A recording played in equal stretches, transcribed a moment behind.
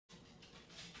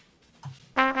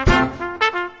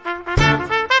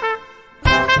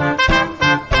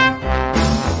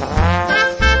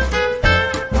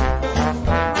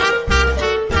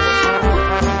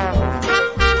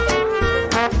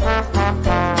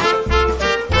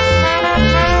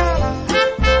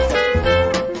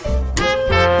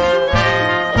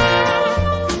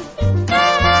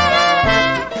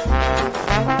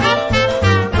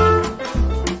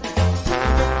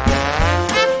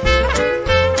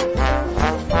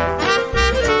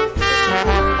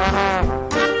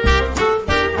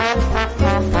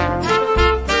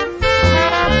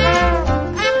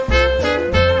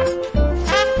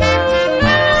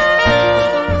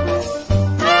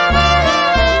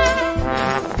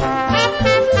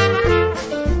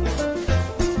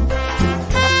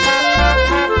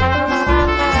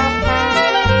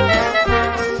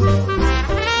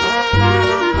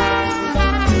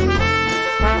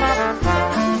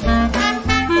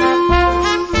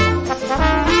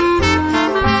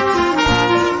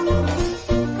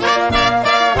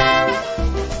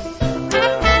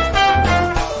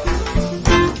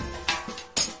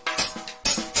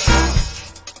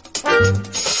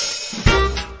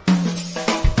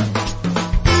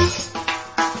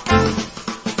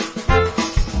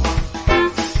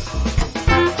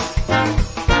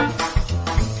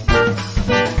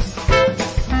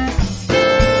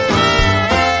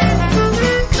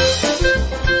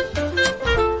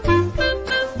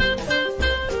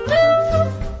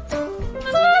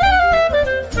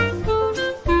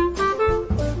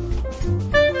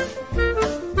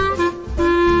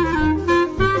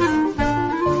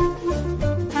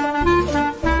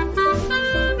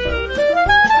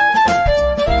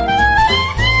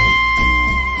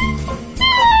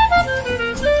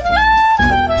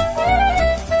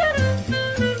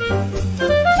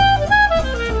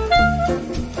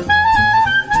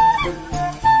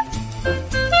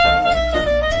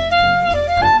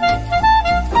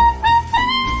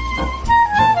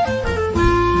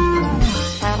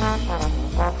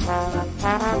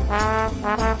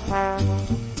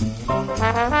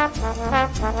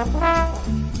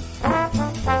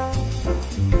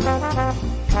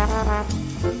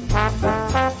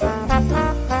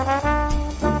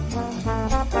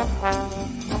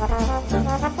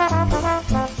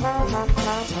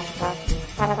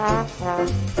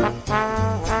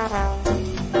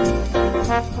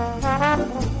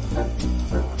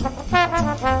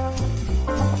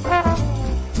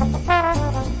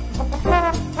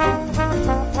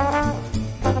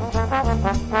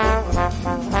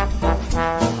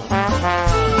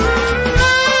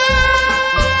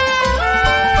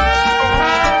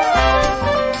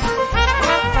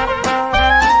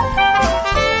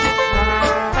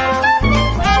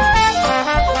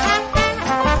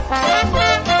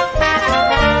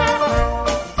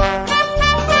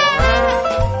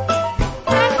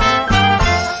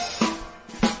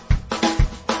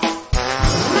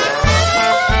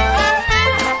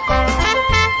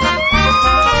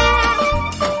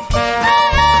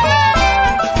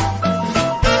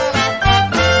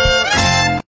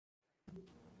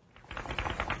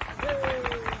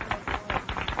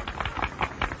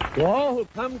To all who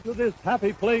come to this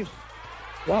happy place,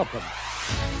 welcome.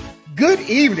 Good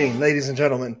evening, ladies and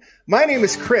gentlemen. My name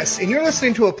is Chris, and you're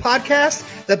listening to a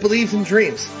podcast that believes in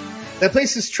dreams, that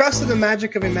places trust in the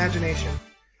magic of imagination,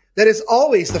 that is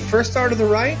always the first start of the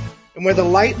right, and where the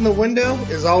light in the window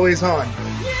is always on.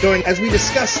 Join as we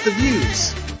discuss the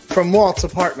views from Walt's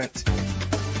apartment.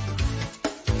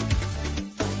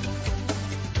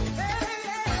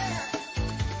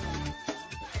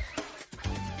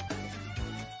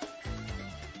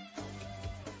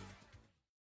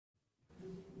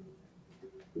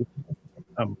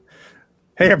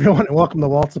 Hey everyone, and welcome to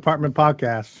Walt's Apartment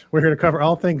Podcast. We're here to cover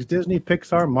all things Disney,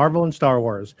 Pixar, Marvel, and Star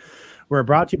Wars. We're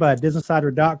brought to you by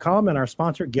DisInsider.com and our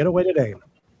sponsor, Getaway Today.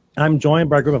 I'm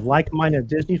joined by a group of like-minded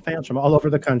Disney fans from all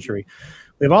over the country.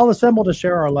 We've all assembled to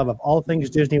share our love of all things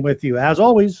Disney with you. As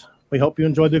always, we hope you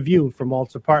enjoy the view from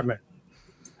Walt's Apartment.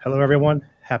 Hello everyone,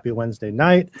 happy Wednesday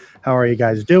night. How are you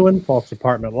guys doing? Walt's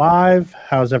Apartment Live.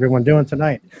 How's everyone doing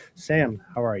tonight? Sam,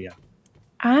 how are you?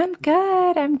 I'm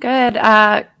good. I'm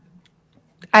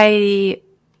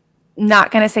not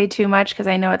going to say too much because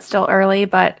I know it's still early,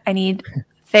 but I need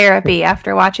therapy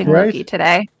after watching Loki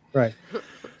today. Right.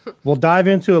 We'll dive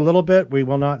into a little bit. We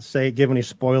will not give any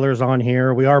spoilers on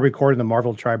here. We are recording the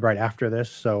Marvel Tribe right after this,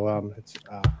 so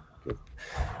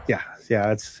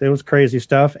it was crazy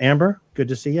stuff. Amber, good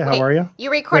to see you. How are you?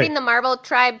 You recording the Marvel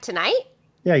Tribe tonight?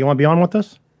 Yeah, you want to be on with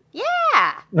us? Yeah.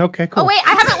 Okay, cool. Oh, wait,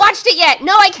 I haven't watched it yet.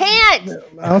 No, I can't.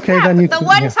 Okay, then you The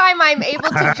one time I'm able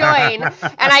to join,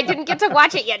 and I didn't get to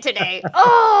watch it yet today.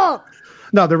 Oh!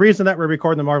 No, the reason that we're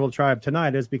recording the Marvel Tribe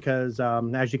tonight is because,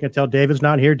 as you can tell, David's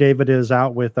not here. David is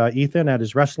out with Ethan at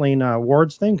his wrestling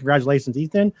awards thing. Congratulations,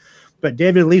 Ethan. But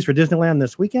David leaves for Disneyland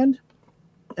this weekend,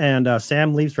 and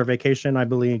Sam leaves for vacation, I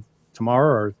believe,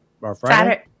 tomorrow or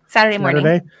Friday? Saturday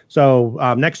morning.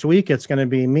 So next week, it's going to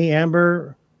be me,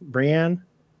 Amber, Breanna,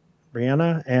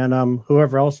 and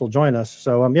whoever else will join us.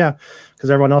 So because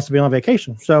everyone else will be on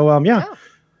vacation. So Oh.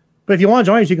 But if you want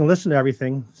to join us, you can listen to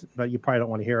everything. But you probably don't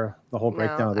want to hear the whole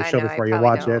breakdown of the show before you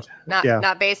watch it.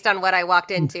 Not based on what I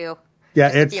walked into. Yeah,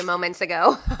 it's a few moments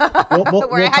ago,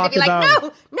 where I had to be like, no,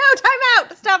 time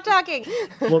out, stop talking.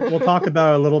 We'll talk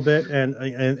about it a little bit,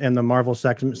 and the Marvel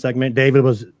segment.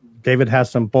 David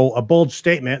has a bold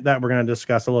statement that we're going to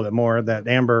discuss a little bit more. That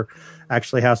Amber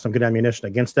actually has some good ammunition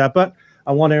against that, but.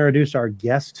 I want to introduce our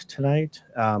guest tonight.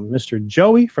 Mr.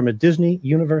 Joey from a Disney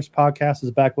Universe podcast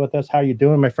is back with us. How are you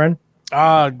doing, my friend?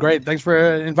 Great. Thanks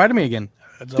for inviting me again.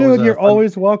 Dude, you're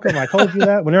always welcome. I told you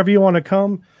that whenever you want to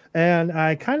come. And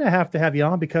I kind of have to have you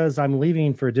on because I'm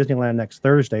leaving for Disneyland next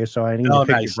Thursday. So I need to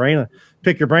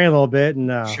pick your brain a little bit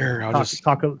and sure. I'll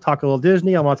talk a little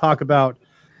Disney. I want to talk about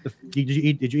did you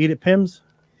eat at Pim's?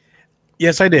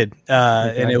 Yes, I did.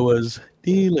 Okay. And it was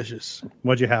delicious.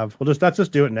 What'd you have? Let's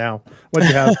just do it now. What'd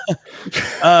you have?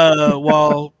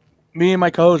 Well, me and my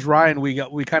co-host Ryan, we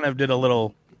kind of did a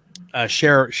little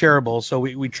shareable. So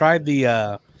we tried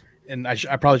the and I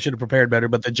probably should have prepared better,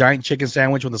 but the giant chicken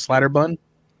sandwich with the slider bun.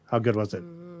 How good was it?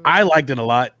 I liked it a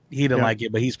lot. He didn't like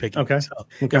it, but he's picky. Okay. So,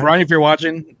 Ryan, if you're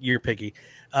watching, you're picky.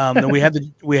 Then we had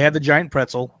the giant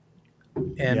pretzel,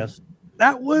 and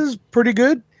that was pretty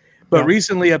good. But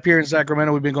recently up here in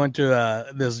Sacramento, we've been going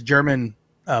to this German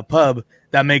pub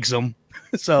that makes them.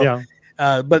 So,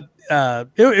 but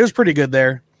it was pretty good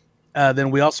there.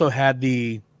 Then we also had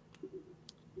the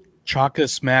chocolate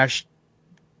smash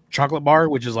chocolate bar,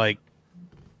 which is like,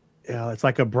 it's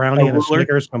like a brownie and a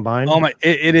Snickers combined. Oh my!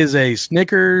 It is a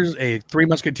Snickers, a Three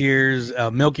Musketeers, a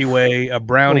Milky Way, a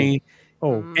brownie,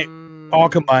 all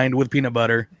combined with peanut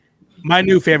butter. My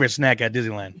new favorite snack at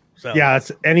Disneyland. So yeah,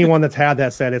 it's anyone that's had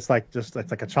that said it's like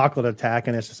a chocolate attack,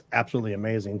 and it's just absolutely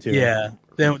amazing too. Yeah.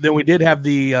 Then we did have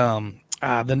the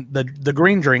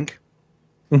green drink.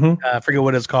 I forget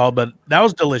what it's called, but that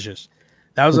was delicious.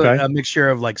 That was a mixture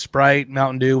of like Sprite,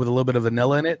 Mountain Dew with a little bit of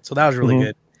vanilla in it. So that was really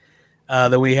good.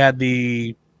 Then we had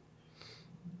the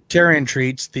Tyrion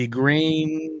treats, the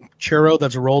green churro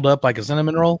that's rolled up like a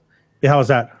cinnamon roll. Yeah, how was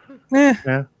that?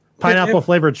 Yeah. Pineapple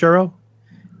flavored churro?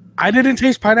 I didn't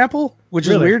taste pineapple, which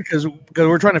is weird because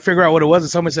we're trying to figure out what it was,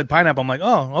 and someone said pineapple. I'm like,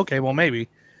 oh, okay, well maybe.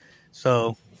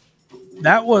 So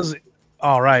that was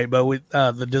all right, but with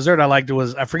the dessert I liked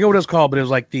was, I forget what it was called, but it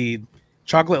was like the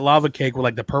chocolate lava cake with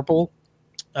like the purple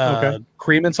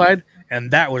cream inside, and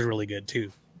that was really good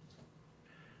too.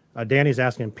 Danny's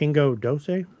asking Pingo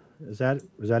Doce. Is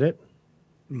that it?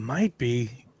 Might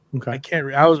be. Okay. I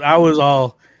can't. I was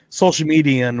all social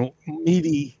media and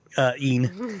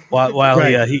while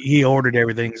he ordered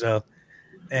everything. So,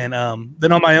 and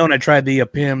then on my own, I tried the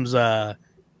Pim's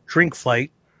drink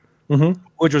flight,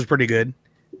 which was pretty good.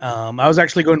 I was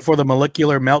actually going for the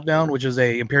Molecular Meltdown, which is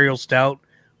a imperial stout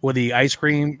with the ice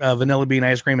cream, vanilla bean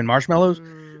ice cream and marshmallows.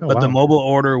 But the mobile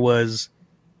order was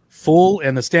full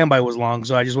and the standby was long,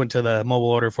 so I just went to the mobile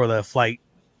order for the flight.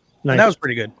 Nice. And that was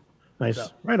pretty good. Nice. So.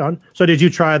 Right on. So did you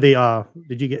try the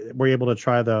were you able to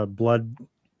try the blood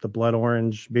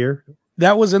orange beer?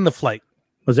 That was in the flight.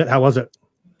 Was it? How was it?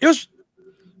 It was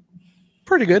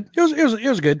pretty good. It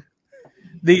was good.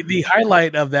 The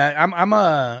highlight of that,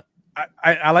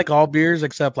 I like all beers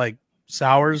except like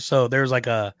sours. So there's like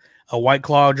a White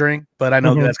Claw drink, but I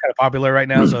know that's kind of popular right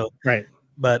now. So right.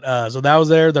 But so that was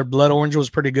there. Their blood orange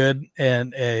was pretty good,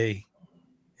 and an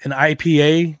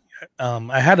IPA.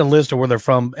 I had a list of where they're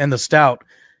from, and the stout,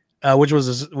 which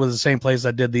was the same place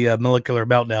that did the Molecular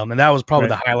Meltdown, and that was probably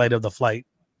the highlight of the flight,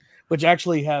 which I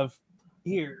actually have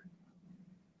here.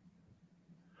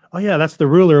 Oh yeah, that's the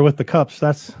ruler with the cups.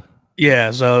 So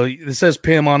it says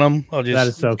Pim on them. That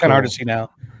is so kind of hard to see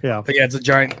now. Yeah, but yeah, it's a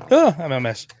giant. I'm a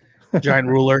mess. Giant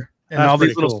ruler, and all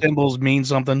these little symbols mean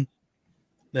something.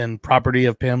 Then property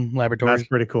of Pim Laboratories. That's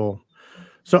pretty cool.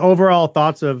 So overall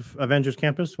thoughts of Avengers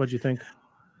Campus? What'd you think?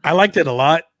 I liked it a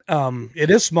lot. It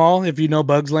is small. If you know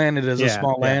Bugs Land, it is a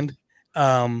small land.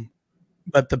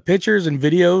 But the pictures and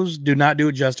videos do not do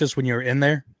it justice when you're in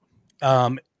there.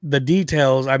 The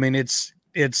details, I mean, it's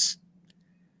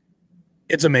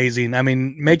amazing. I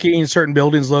mean, making certain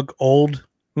buildings look old.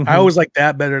 I always like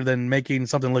that better than making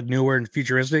something look newer and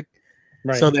futuristic.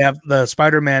 Right. So they have the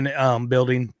Spider-Man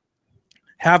building.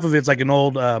 Half of it's like an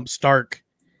old Stark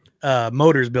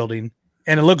Motors building.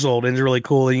 And it looks old and it's really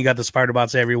cool. And you got the spider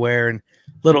bots everywhere and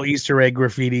little Easter egg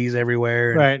graffitis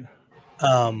everywhere. Right.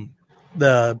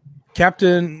 The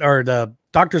Captain or the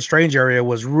Doctor Strange area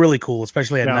was really cool,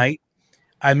 especially at night.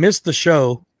 I missed the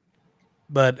show,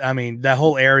 but I mean, that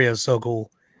whole area is so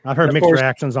cool. I've heard mixed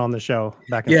reactions on the show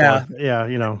back and forth. Yeah,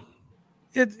 you know.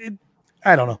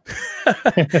 I don't know.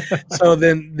 So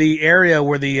then the area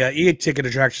where the e-ticket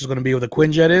attraction is going to be where the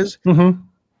Quinjet is,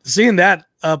 seeing that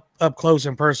up close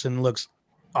in person looks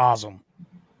awesome.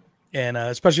 And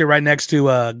especially right next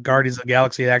to Guardians of the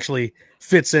Galaxy, it actually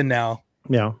fits in now.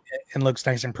 Yeah. And looks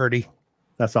nice and pretty.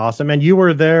 That's awesome. And you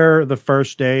were there the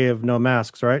first day of no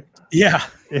masks, right? Yeah.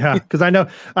 Yeah. Because I know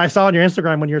I saw on your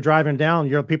Instagram when you're driving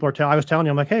down, I was telling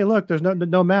you, I'm like, hey, look, there's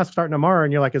no mask starting tomorrow.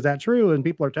 And you're like, is that true? And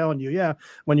people are telling you, yeah,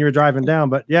 when you're driving down.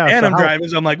 But yeah. And I'm driving.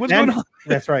 So I'm like, what's going on?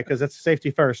 That's right. Because it's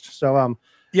safety first. So,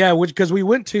 yeah, because we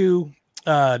went to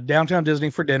downtown Disney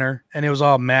for dinner and it was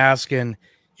all mask and,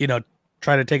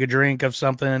 try to take a drink of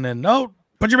something and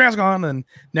put your mask on. And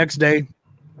next day,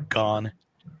 gone.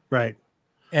 Right.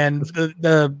 And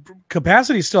the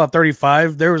capacity is still at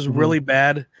 35. There was really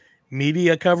bad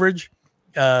media coverage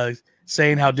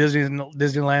saying how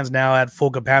Disneyland's now at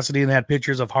full capacity and had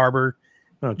pictures of Harbor.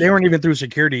 They weren't even through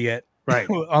security yet, right?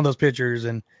 On those pictures.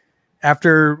 And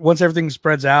once everything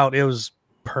spreads out, it was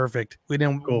perfect. We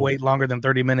didn't wait longer than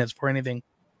 30 minutes for anything.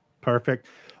 Perfect.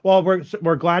 Well,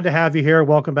 we're glad to have you here.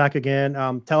 Welcome back again.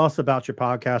 Tell us about your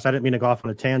podcast. I didn't mean to go off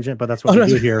on a tangent, but that's what we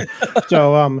do here.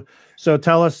 So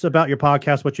tell us about your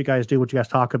podcast, what you guys do, what you guys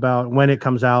talk about, when it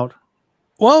comes out.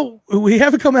 Well, we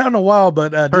haven't come out in a while, but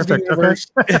Disney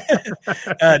Universe,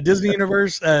 Disney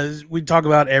Universe, we talk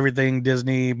about everything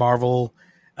Disney, Marvel,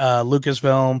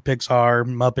 Lucasfilm, Pixar,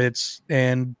 Muppets,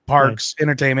 and parks,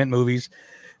 entertainment, movies.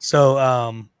 So,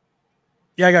 I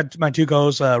got my two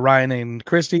co-hosts, Ryan and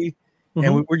Christy,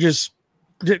 and we're just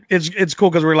it's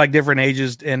cool because we're like different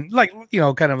ages and like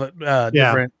kind of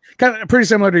different, kind of pretty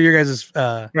similar to your guys'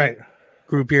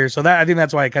 group here. So that I think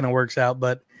that's why it kind of works out,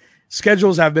 but.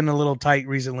 Schedules have been a little tight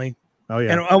recently. Oh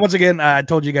yeah. And once again, I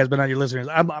told you guys, but not your listeners.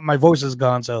 My voice is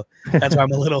gone, so that's why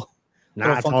I'm a little.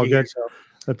 Nah, it's all good. So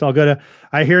it's all good.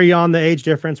 I hear you on the age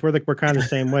difference. We're kind of the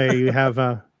same way. You have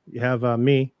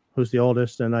me, who's the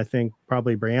oldest, and I think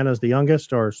probably Breanna is the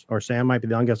youngest, or Sam might be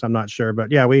the youngest. I'm not sure, but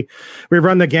yeah, we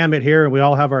run the gambit here, and we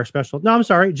all have our special. No, I'm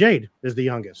sorry, Jade is the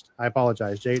youngest. I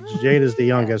apologize. Jade is the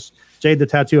youngest. Jade, the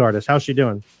tattoo artist. How's she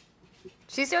doing?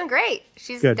 She's doing great.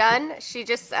 She's Good. done. She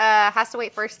just has to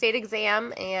wait for a state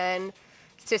exam and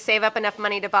to save up enough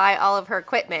money to buy all of her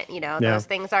equipment. Those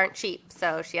things aren't cheap.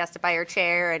 So she has to buy her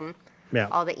chair and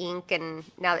all the ink. And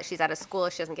now that she's out of school,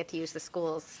 she doesn't get to use the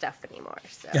school's stuff anymore.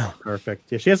 So. Yeah,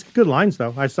 perfect. Yeah, she has good lines,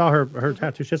 though. I saw her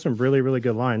tattoo. She has some really, really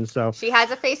good lines. So she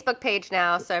has a Facebook page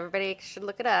now, so everybody should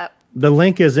look it up. The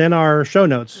link is in our show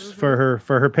notes for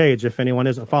her page. If anyone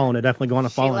isn't following it, definitely go on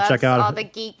and follow and check out all the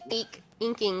geek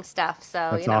inking stuff. So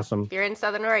that's awesome. If you're in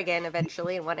Southern Oregon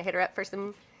eventually and want to hit her up for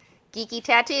some geeky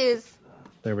tattoos.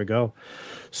 There we go.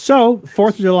 So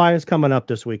 4th of July is coming up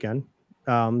this weekend.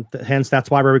 Hence,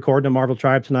 that's why we're recording the Marvel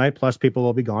Tribe tonight. Plus, people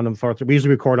will be gone on the 4th. We usually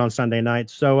record on Sunday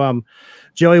nights. So,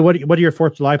 Joey, what are your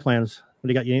 4th of July plans? What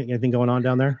do you got? Anything going on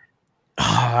down there?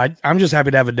 I'm just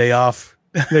happy to have a day off.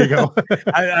 There you go.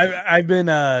 I've been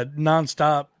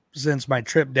nonstop since my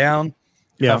trip down.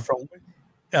 Yeah. From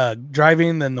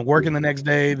driving, then the working the next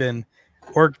day, then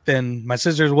work, then my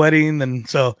sister's wedding, then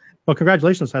so. Well,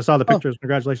 congratulations! I saw the pictures.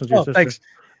 Congratulations to your sister. Thanks.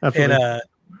 Absolutely. And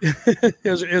it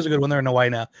was a good one. They're in Hawaii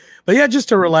now, but yeah, just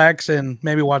to relax and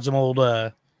maybe watch some old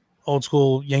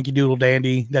school Yankee Doodle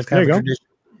Dandy. That's kind of a tradition.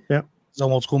 Yeah,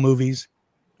 some old school movies.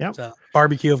 Yeah, so,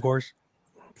 barbecue, of course.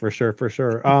 For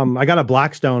sure. I got a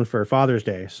Blackstone for Father's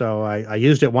Day, so I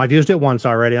used it. Well, I've used it once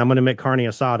already. I'm going to make carne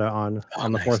asada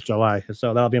on the 4th of July,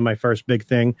 so that'll be my first big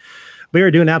thing. We are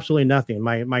doing absolutely nothing.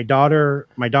 My daughter,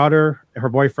 her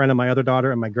boyfriend, and my other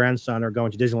daughter and my grandson are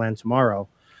going to Disneyland tomorrow.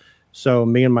 So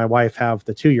me and my wife have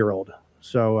the 2-year-old.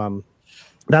 So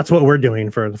that's what we're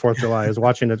doing for the 4th of July is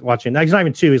watching. He's not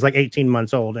even 2. He's like 18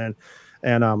 months old, and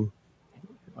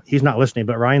he's not listening,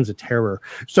 but Ryan's a terror.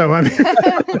 So I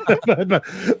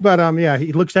mean, yeah,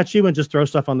 he looks at you and just throws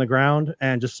stuff on the ground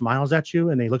and just smiles at you,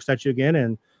 and he looks at you again.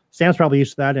 And Sam's probably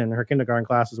used to that in her kindergarten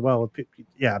class as well.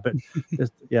 Yeah, but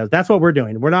yeah, that's what we're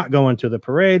doing. We're not going to the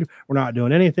parade. We're not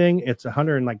doing anything. It's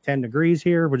 110 degrees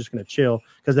here. We're just going to chill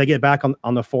because they get back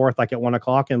on the 4th, like at 1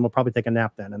 o'clock, and we'll probably take a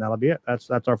nap then, and that'll be it. That's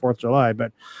our 4th of July.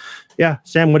 But yeah,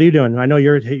 Sam, what are you doing? I know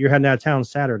you're heading out of town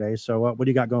Saturday. So what do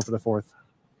you got going for the 4th?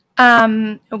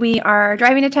 We are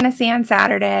driving to Tennessee on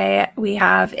Saturday. We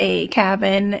have a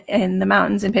cabin in the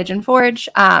mountains in Pigeon Forge.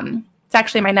 It's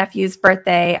actually my nephew's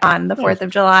birthday on the 4th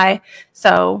of July.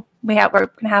 So we're going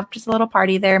to have just a little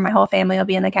party there. My whole family will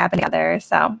be in the cabin together.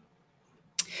 So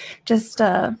just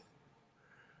a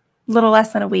little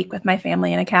less than a week with my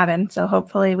family in a cabin. So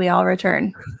hopefully we all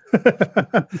return.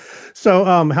 So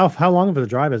how long of a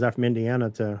drive is that from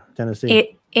Indiana to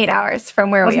Tennessee? 8 hours from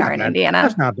where we are in Indiana.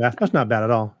 That's not bad. That's not bad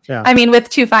at all. Yeah. I mean, with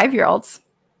 2 5-year-olds.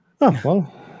 Oh,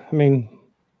 well, I mean,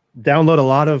 download a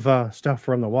lot of stuff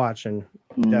from the watch and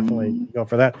definitely go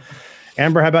for that.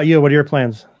 Amber, how about you? What are your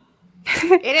plans?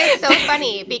 It is so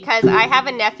funny because I have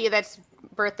a nephew that's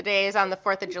birthday is on the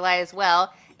 4th of July as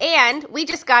well. And we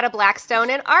just got a Blackstone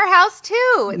in our house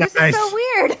too. This is so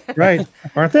weird. Right.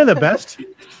 Aren't they the best?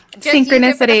 Just used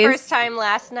it for the first time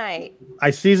last night.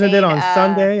 I seasoned it on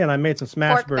Sunday and I made some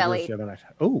smash burgers the other night.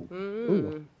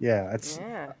 Ooh. Yeah.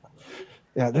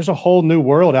 There's a whole new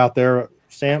world out there.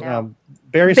 Sam,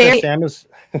 Barry says Sam is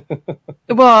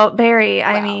well, Barry,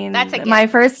 I mean, that's a my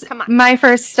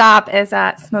first stop is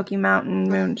at Smoky Mountain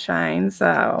Moonshine.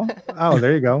 So oh,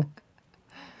 there you go.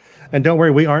 And don't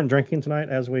worry, we aren't drinking tonight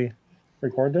as we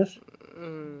record this.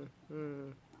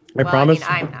 I promise.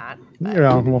 I mean,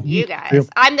 I'm not. You guys.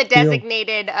 I'm the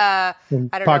designated, I don't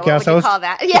podcast know, what would you host? call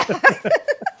that?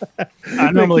 Yeah.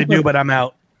 I normally do, but I'm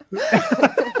out.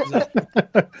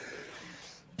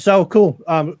 So cool.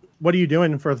 What are you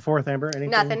doing for the 4th, Amber?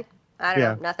 Anything? Nothing. I don't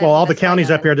know. Nothing. Well, all the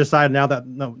counties up here decide now that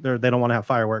they don't want to have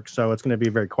fireworks, so it's going to be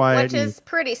very quiet. Which is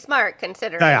pretty smart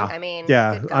considering. I mean,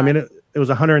 it was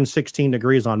 116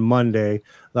 degrees on Monday,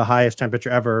 the highest temperature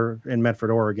ever in Medford,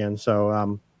 Oregon.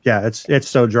 So it's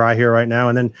so dry here right now.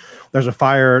 And then there's a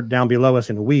fire down below us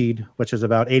in Weed, which is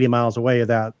about 80 miles away.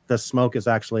 That the smoke is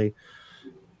actually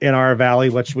in our valley,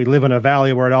 which we live in a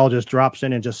valley where it all just drops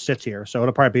in and just sits here. So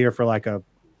it'll probably be here for like a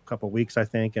couple of weeks, I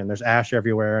think, and there's ash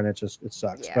everywhere, and it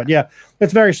sucks. But yeah,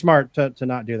 it's very smart to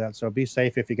not do that. So be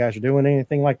safe if you guys are doing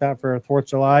anything like that for 4th of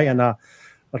July. And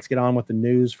let's get on with the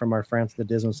news from our friends at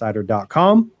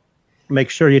DisInsider.com. Make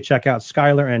sure you check out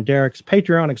Skylar and Derek's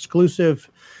Patreon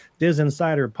exclusive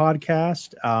DisInsider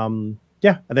podcast.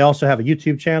 They also have a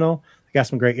YouTube channel. got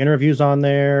some great interviews on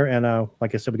there. And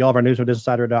like I said, we get all of our news from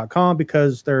DisInsider.com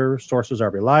because their sources are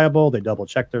reliable. They double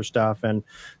check their stuff and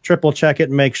triple check it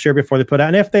and make sure before they put out.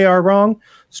 And if they are wrong,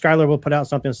 Skylar will put out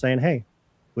something saying, hey,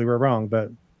 we were wrong.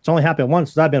 But it's only happened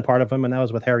once since I've been part of them, and that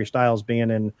was with Harry Styles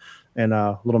being in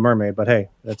Little Mermaid. But hey,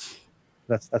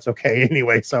 that's okay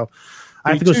anyway. So I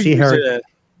have to go see Harry.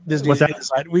 Disney. What's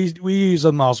that? We use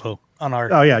them also on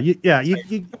our. Oh yeah,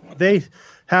 they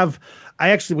have.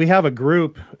 We have a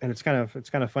group, and it's kind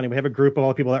of funny. We have a group of all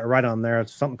the people that are right on there.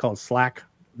 It's something called Slack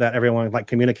that everyone like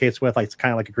communicates with. Like it's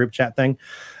kind of like a group chat thing,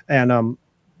 and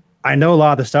I know a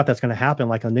lot of the stuff that's going to happen,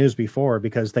 like on the news before,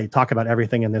 because they talk about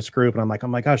everything in this group. And I'm like, oh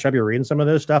my gosh, I'll be reading some of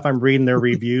this stuff. I'm reading their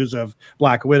reviews of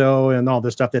Black Widow and all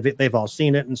this stuff that they've all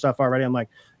seen it and stuff already. I'm like,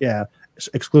 yeah,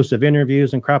 exclusive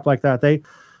interviews and crap like that.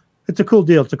 It's a cool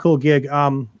deal. It's a cool gig.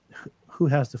 Who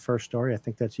has the first story? I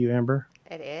think that's you, Amber.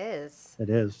 It is.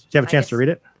 It is. Did you have a chance to read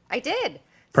it? I did.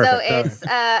 Perfect. So it's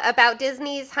about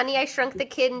Disney's Honey, I Shrunk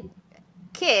the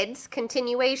Kids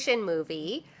continuation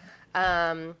movie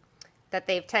that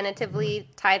they've tentatively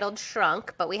titled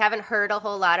Shrunk, but we haven't heard a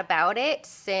whole lot about it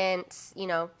since,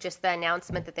 just the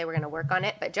announcement that they were going to work on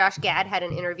it. But Josh Gad had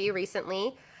an interview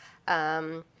recently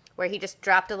where he just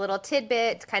dropped a little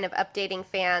tidbit kind of updating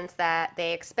fans that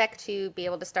they expect to be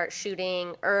able to start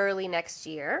shooting early next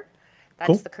year. That's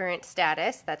cool. The current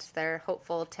status. That's their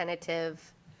hopeful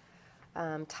tentative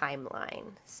timeline.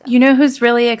 So. You know who's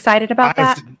really excited about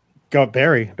that? Go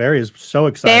Barry. Barry is so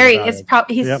excited. Barry is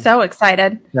he's so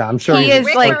excited. Yeah, I'm sure he is.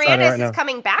 Rick like Moranis is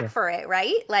coming back for it,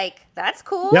 right? Like that's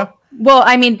cool. Yeah. Well,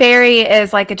 I mean, Barry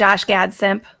is like a Josh Gad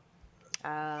simp.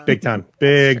 Big time.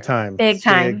 Big time.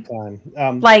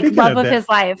 Like love of his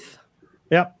life.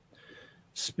 Yep.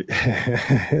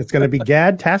 It's going to be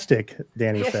Gad-tastic,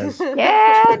 Danny says.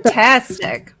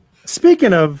 Gad-tastic.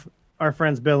 Speaking of our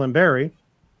friends Bill and Barry,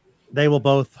 they will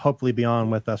both hopefully be on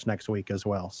with us next week as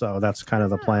well. So that's kind of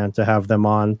the plan, to have them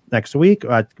on next week.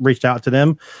 I reached out to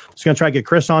them. Just going to try to get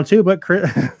Chris on too, but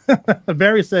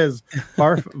Barry says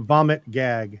barf, vomit,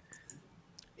 gag.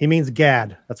 He means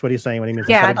Gad. That's what he's saying when he means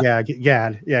Gad. Gad.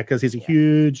 Yeah, because he's a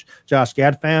huge Josh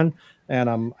Gad fan. And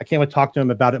I can't wait to talk to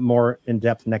him about it more in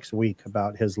depth next week,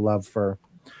 about his love for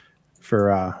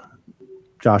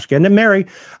Josh Gad. And then Mary,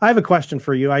 I have a question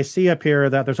for you. I see up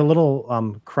here that there's a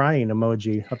little crying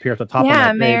emoji up here at the top of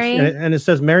that Mary. page. And it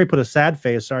says Mary put a sad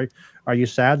face. Are you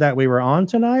sad that we were on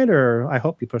tonight, or I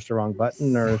hope you pushed the wrong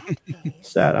button, or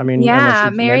sad? I mean,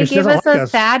 Mary gave us a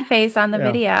sad face on the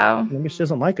video. Maybe she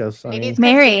doesn't like us. Maybe it's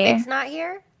Mary. It's not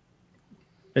here.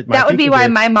 That would be why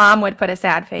my mom would put a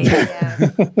sad face.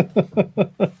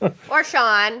 Or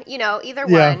Shawn, either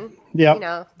one.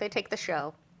 Yeah. They take the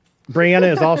show.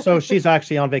 Breanna is also, she's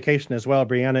actually on vacation as well.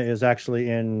 Breanna is actually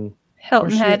in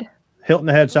Hilton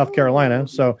Head, South Carolina.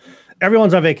 So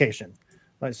everyone's on vacation.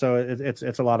 So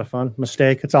it's a lot of fun.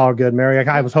 Mistake. It's all good, Mary.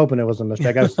 I was hoping it was a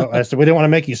mistake. I said we didn't want to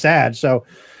make you sad. So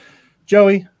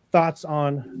Joey, thoughts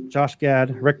on Josh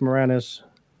Gad, Rick Moranis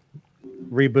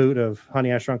reboot of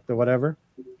Honey, I Shrunk the Whatever?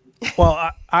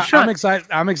 Well, I'm excited.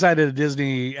 I'm excited that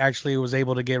Disney actually was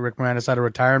able to get Rick Moranis out of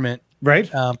retirement, right?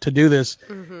 To do this,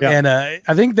 and I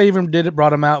think they even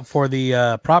brought him out for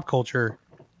the prop culture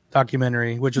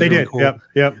documentary, which was really cool.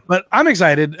 Yep. But I'm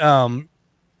excited.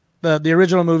 The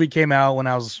original movie came out when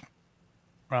I was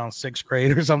around 6th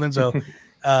grade or something, so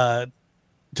it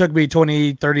took me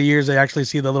 20, 30 years to actually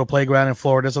see the little playground in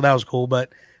Florida, so that was cool.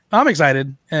 But I'm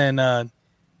excited, and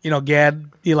Gad,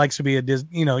 he likes to be a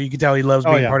Disney. You can tell he loves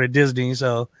being part of Disney.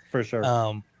 So for sure.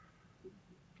 I'm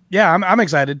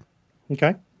excited.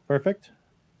 Okay, perfect.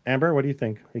 Amber, what do you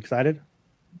think? Excited?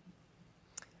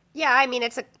 Yeah, I mean,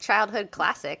 it's a childhood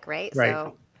classic, right?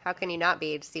 So how can you not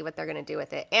be to see what they're going to do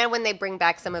with it? And when they bring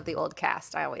back some of the old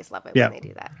cast, I always love it when they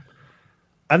do that.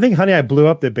 I think Honey, I Blew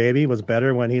Up the Baby was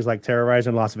better when he's like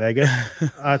terrorizing Las Vegas.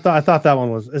 I thought that one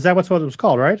was. Is that what it was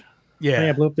called, right? Yeah. Honey,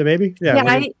 I Blew Up the Baby.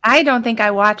 Yeah, I don't think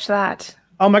I watched that.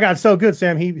 Oh my God, so good,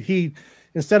 Sam. He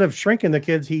instead of shrinking the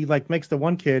kids, he like makes the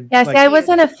one kid. Yes, I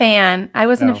wasn't a fan. I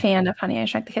wasn't a fan of Honey, I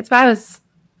Shrunk the Kids, but I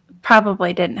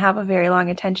probably didn't have a very long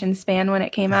attention span when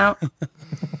it came out.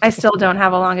 I still don't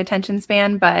have a long attention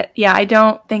span, but yeah, I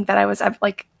don't think that I was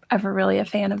ever really a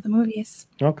fan of the movies.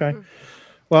 Okay.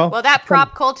 Well, that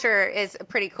prop culture is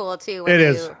pretty cool too.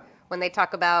 When they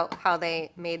talk about how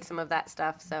they made some of that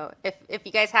stuff. So if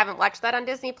you guys haven't watched that on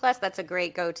Disney Plus, that's a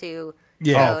great go-to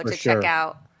show to check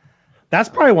out. That's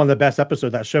probably one of the best episodes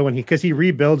of that show because he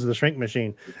rebuilds the shrink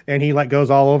machine and he like goes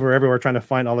all over everywhere trying to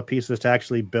find all the pieces to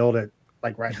actually build it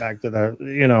like right back to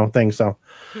the thing. So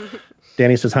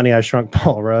Danny says, "Honey, I Shrunk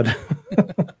Paul Rudd."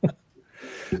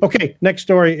 Okay, next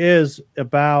story is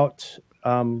about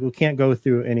we can't go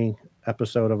through any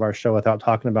episode of our show without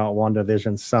talking about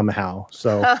WandaVision somehow.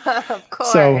 So, of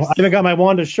course. So I even got my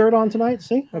Wanda shirt on tonight.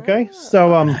 See, okay.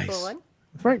 So, nice.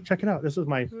 Right, check it out. This is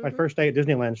my first day at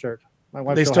Disneyland shirt. My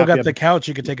wife's they still got the couch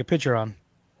you could take a picture on.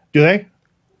 Do they?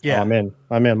 Yeah, oh,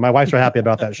 I'm in. My wife's so happy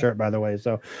about that shirt, by the way.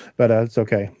 So, but it's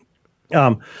okay.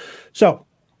 So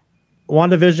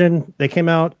WandaVision, they came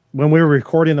out when we were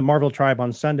recording the Marvel Tribe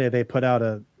on Sunday. They put out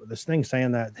this thing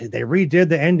saying that they redid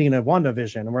the ending of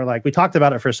WandaVision, and we're like, we talked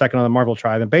about it for a second on the Marvel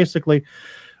Tribe, and basically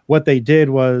what they did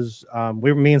was,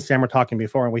 me and Sam were talking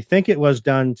before, and we think it was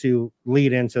done to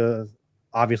lead into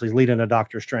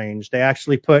Doctor Strange. They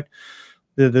actually put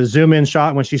the zoom in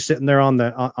shot when she's sitting there on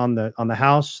the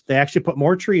house. They actually put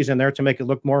more trees in there to make it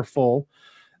look more full,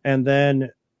 and then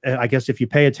I guess if you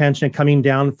pay attention, coming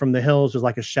down from the hills is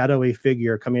like a shadowy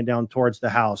figure coming down towards the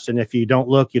house. And if you don't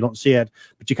look, you don't see it,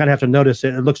 but you kind of have to notice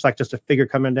it. It looks like just a figure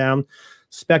coming down.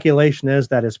 Speculation is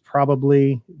that is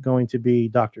probably going to be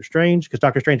Doctor Strange, because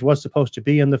Doctor Strange was supposed to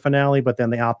be in the finale, but then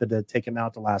they opted to take him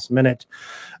out the last minute.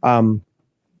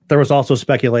 There was also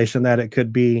speculation that it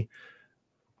could be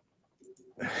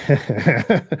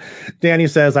Danny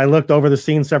says, I looked over the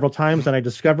scene several times and I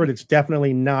discovered it's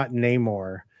definitely not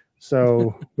Namor.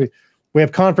 So we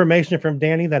have confirmation from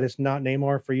Danny that it's not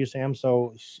Namor for you, Sam.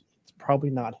 So it's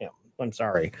probably not him. I'm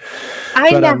sorry.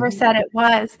 I never said it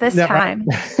was this time.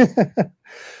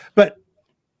 But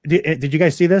did you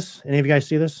guys see this? Any of you guys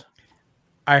see this?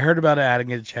 I heard about it. I didn't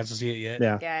get a chance to see it yet.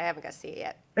 Yeah, I haven't got to see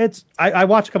it yet. I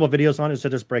watched a couple of videos on it, so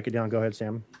just break it down. Go ahead,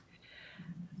 Sam.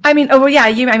 I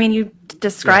mean, you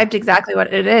described exactly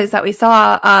what it is that we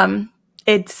saw.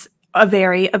 It's a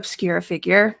very obscure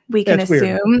figure. We can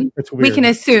assume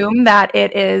that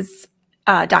it is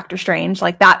Doctor Strange.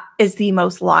 Like that is the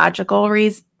most logical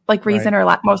reason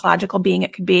or most logical being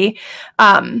it could be.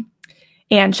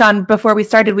 And Shawn, before we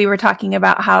started, we were talking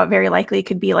about how it very likely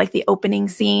could be like the opening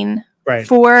scene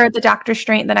for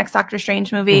the next Doctor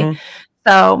Strange movie. Mm-hmm.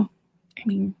 So, I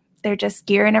mean, they're just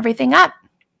gearing everything up.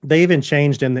 They even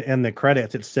changed in the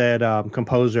credits. It said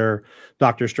composer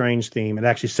Doctor Strange theme. It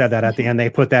actually said that at the end. They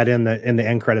put that in the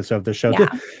end credits of the show. Yeah.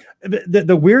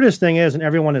 The weirdest thing is, and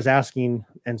everyone is asking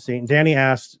and seeing. Danny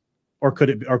asked, or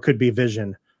could be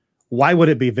Vision? Why would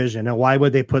it be Vision? And why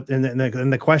would they put? And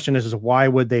the question is why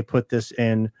would they put this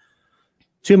in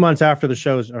 2 months after the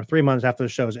shows or 3 months after the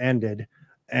shows ended?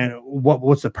 And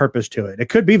what's the purpose to it? It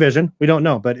could be Vision. We don't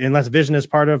know. But unless Vision is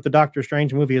part of the Doctor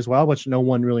Strange movie as well, which no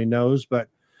one really knows, but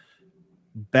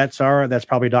bets are that's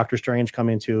probably Doctor Strange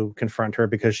coming to confront her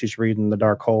because she's reading the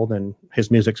Darkhold and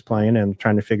his music's playing and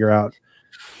trying to figure out.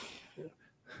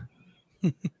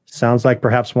 Sounds like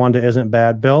perhaps Wanda isn't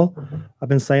bad. Bill, I've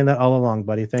been saying that all along,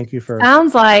 buddy. Thank you for.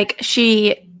 Sounds like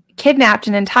she kidnapped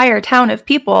an entire town of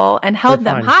people and held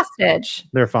them hostage.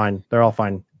 They're fine. They're all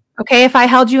fine. Okay, if I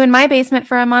held you in my basement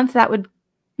for a month, that would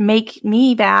make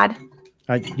me bad.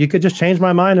 You could just change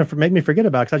my mind and make me forget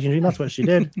about it, because that's what she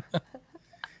did.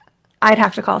 I'd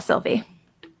have to call Sylvie.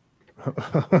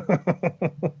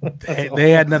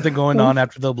 They had nothing going on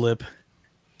after the blip.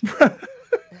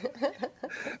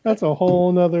 That's a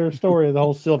whole nother story, the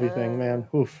whole Sylvie thing, man.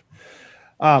 Oof.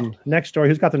 Next story.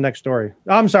 Who's got the next story?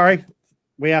 Oh, I'm sorry.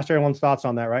 We asked everyone's thoughts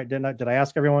on that, right? Did I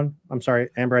ask everyone? I'm sorry,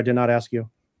 Amber, I did not ask you.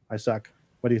 I suck.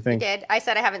 What do you think? You did. I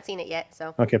said I haven't seen it yet,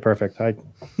 so. Okay, perfect. I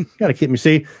got to keep me.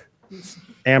 See,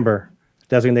 Amber,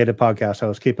 designated podcast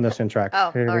host, keeping us in track.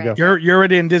 Oh, here we right. go. You're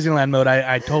already in Disneyland mode.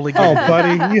 I totally get it. Oh,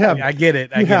 buddy, you have. I get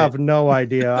it. You have no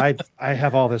idea. I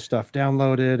have all this stuff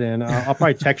downloaded, and I'll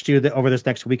probably text you over this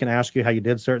next week and ask you how you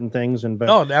did certain things.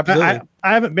 Absolutely.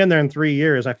 I haven't been there in 3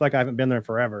 years. I feel like I haven't been there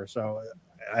forever, so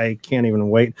I can't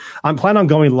even wait. I'm planning on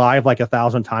going live like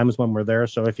 1,000 times when we're there.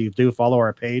 So if you do follow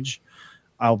our page,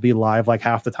 I'll be live like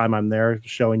half the time I'm there,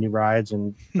 showing you rides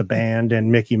and the band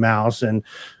and Mickey Mouse, and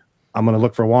I'm going to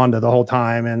look for Wanda the whole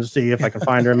time and see if I can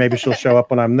find her. Maybe she'll show up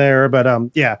when I'm there.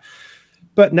 But yeah.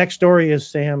 But next story is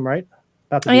Sam, right?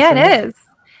 It is.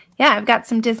 Yeah, I've got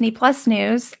some Disney Plus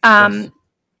news. Yes.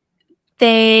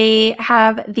 They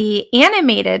have the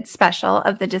animated special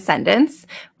of The Descendants,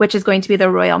 which is going to be the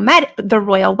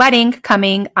royal wedding,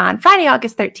 coming on Friday,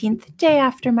 August 13th, day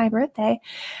after my birthday.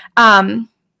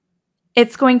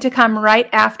 It's going to come right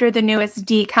after the newest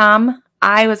DCOM.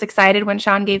 I was excited when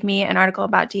Shawn gave me an article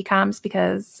about DCOMs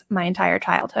because my entire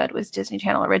childhood was Disney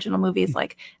Channel original movies.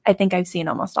 Like, I think I've seen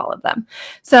almost all of them.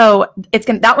 So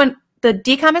the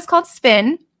DCOM is called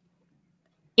Spin,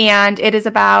 and it is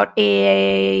about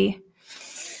an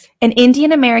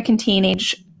Indian American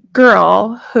teenage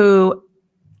girl who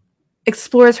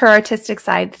explores her artistic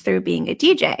side through being a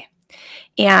DJ.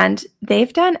 And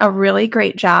they've done a really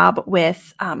great job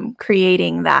with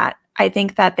creating that I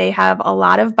think that they have a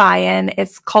lot of buy-in.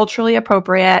 It's culturally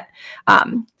appropriate.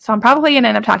 So I'm probably going to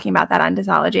end up talking about that on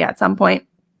Disology at some point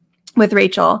with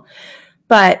Rachel.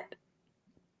 But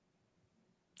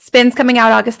Spin's coming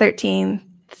out August 13th.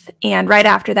 And right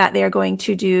after that, they are going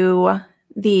to do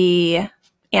the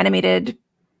animated,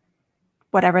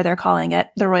 whatever they're calling it,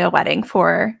 the royal wedding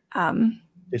for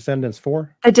Descendants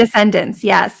 4? The Descendants,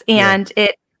 yes. And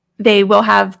they will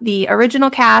have the original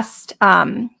cast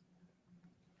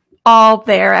all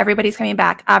there. Everybody's coming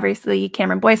back. Obviously,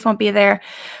 Cameron Boyce won't be there.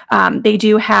 They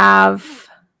do have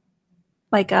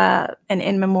like an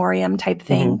in memoriam type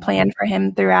thing planned for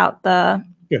him throughout the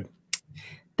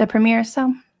premiere.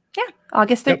 So yeah,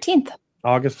 August 13th.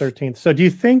 August 13th. So do you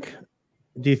think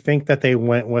that they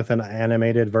went with an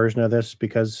animated version of this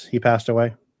because he passed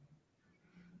away?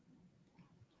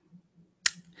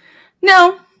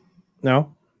 No,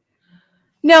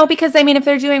 because I mean, if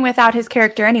they're doing without his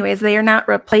character anyways, they are not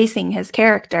replacing his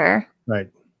character. Right.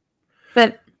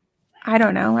 But I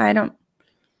don't know.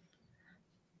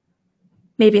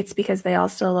 Maybe it's because they all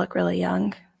still look really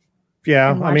young.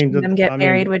 Yeah. I mean, them get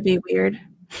married would be weird.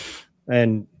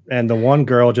 And the one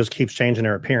girl just keeps changing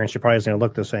her appearance. She probably isn't going to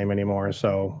look the same anymore.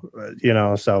 So,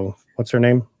 so what's her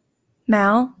name?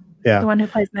 Mal. Yeah. The one who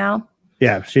plays Mal.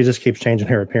 Yeah. She just keeps changing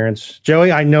her appearance.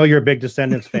 Joey, I know you're a big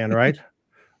Descendants fan, right?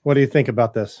 What do you think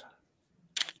about this?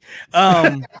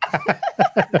 Now,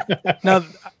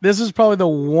 this is probably the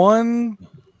one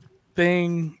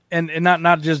thing, and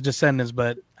not just Descendants,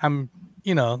 but I'm,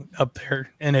 up there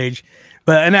in age,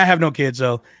 and I have no kids,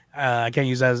 so I can't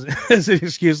use that as an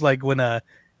excuse, like when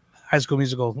High School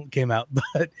Musical came out.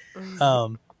 But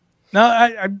no,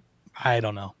 I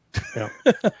don't know.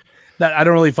 I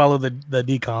don't really follow the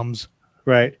DComs.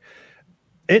 Right.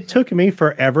 It took me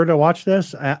forever to watch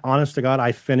this. Honest to God,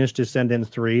 I finished Descendants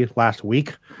 3 last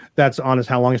week. That's honest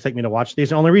how long it's taken me to watch these.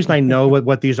 The only reason I know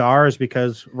what these are is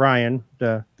because Ryan,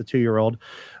 the 2-year-old,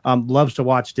 loves to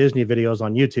watch Disney videos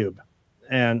on YouTube.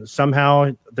 And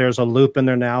somehow there's a loop in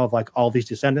there now of like all these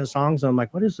Descendants songs. And I'm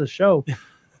like, what is this show?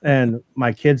 And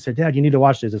my kids said, Dad, you need to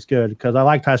watch this. It's good. Because I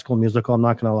liked High School Musical. I'm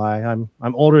not going to lie.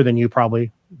 I'm older than you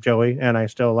probably, Joey. And I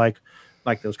still like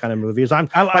those kind of movies. I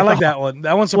like that one.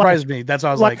 That one surprised me. That's why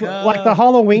I was like the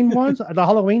Halloween ones, the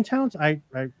Halloween towns.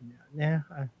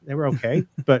 They were okay,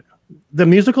 but the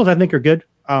musicals I think are good.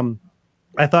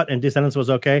 I thought and Descendants was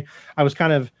okay. I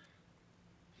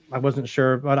wasn't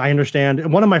sure, but I understand.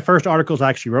 And one of my first articles I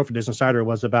actually wrote for DisInsider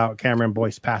was about Cameron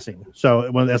Boyce passing.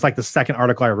 So it's like the second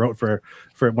article I wrote for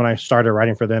when I started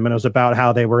writing for them, and it was about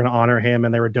how they were going to honor him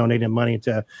and they were donating money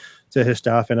to his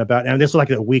stuff, and this was like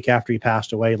a week after he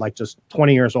passed away, like just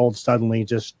 20 years old suddenly, it's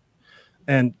just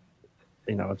from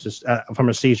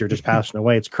a seizure, just passing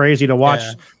away. It's crazy to watch.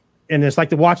 Yeah. And it's like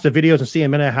to watch the videos and see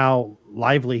him in it, how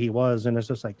lively he was. And it's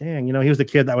just like, dang, he was the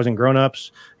kid that was in Grown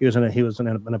Ups. He was in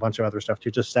a bunch of other stuff too,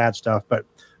 just sad stuff. But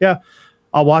yeah,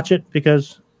 I'll watch it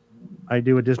because I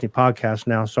do a Disney podcast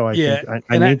now. So I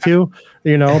need to,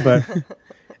 but.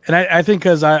 And I think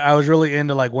because I was really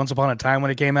into like Once Upon a Time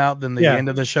when it came out, then the end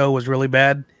of the show was really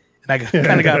bad. And I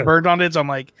kind of got burned on it. So I'm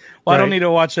like, well, I don't need to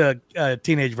watch a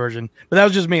teenage version. But that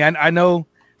was just me. I know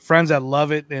friends that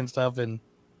love it and stuff, and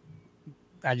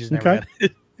I just never got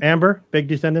it. Amber, big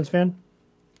Descendants fan?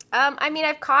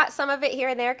 I've caught some of it here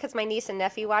and there because my niece and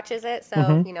nephew watches it.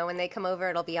 So, when they come over,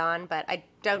 it'll be on. But I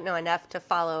don't know enough to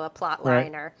follow a plot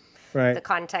line or the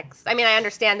context. I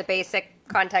understand the basic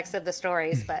context of the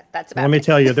stories, but that's about it. Let me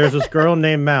tell you, there's this girl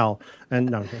named Mal.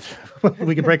 And no,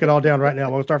 we can break it all down right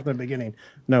now. We'll start from the beginning.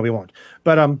 No, we won't.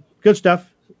 But good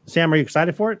stuff. Sam, are you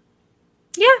excited for it?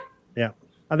 Yeah. Yeah.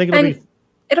 I think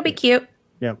it'll be cute.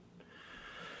 Yeah.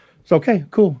 So, okay,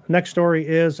 cool. Next story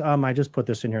is, I just put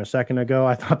this in here a second ago.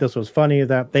 I thought this was funny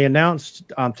that they announced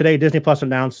today, Disney Plus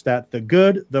announced that The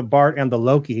Good, the Bart, and the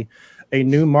Loki, a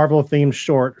new Marvel-themed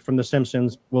short from The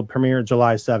Simpsons, will premiere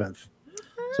July 7th.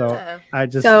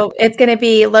 So it's going to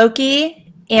be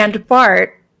Loki and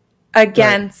Bart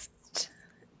against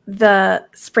the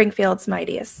Springfield's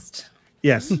mightiest.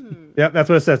 Yes. Yep, that's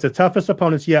what it says. The toughest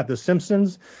opponents yet, The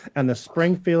Simpsons and the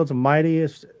Springfield's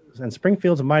mightiest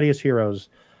heroes.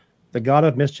 The God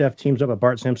of Mischief teams up with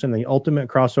Bart Simpson in the ultimate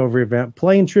crossover event,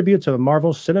 playing tribute to the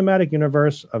Marvel Cinematic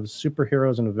Universe of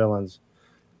superheroes and villains.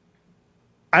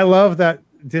 I love that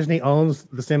Disney owns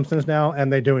The Simpsons now,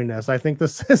 and they're doing this. I think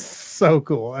this is so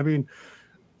cool. And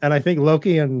I think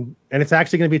Loki and it's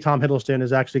actually going to be Tom Hiddleston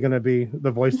is actually going to be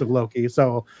the voice of Loki.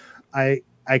 So I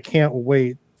can't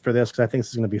wait for this because I think this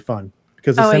is going to be fun.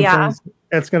 Because The Simpsons,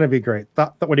 it's going to be great.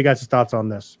 What are you guys' thoughts on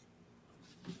this?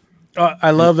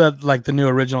 I love that like the new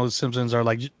original Simpsons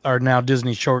are now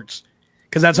Disney shorts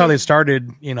because that's how they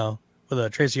started. with a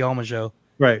Tracy Ullman show.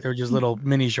 Right. They were just little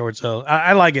mini shorts. So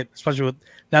I like it, especially with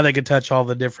now they can touch all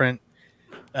the different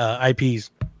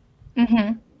IPs.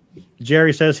 Mm-hmm.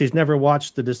 Jerry says he's never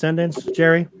watched The Descendants.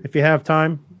 Jerry, if you have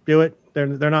time, do it. They're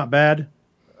not bad.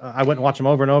 I wouldn't watch them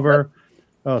over and over.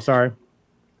 Oh, sorry.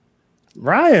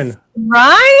 Ryan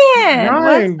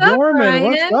What's up, Gorman, Ryan?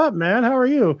 what's up, man? How are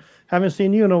you? Haven't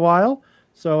seen you in a while,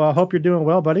 so I hope you're doing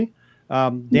well, buddy.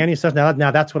 Danny says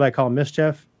now that's what I call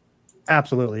mischief.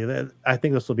 Absolutely, I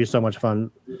think this will be so much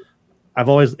fun. I've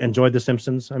always enjoyed The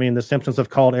Simpsons. I mean, The Simpsons have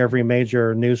called every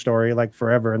major news story like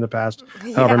forever in the past,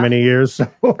 however many years. So,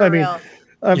 I mean,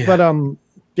 but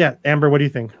yeah, Amber, what do you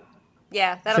think?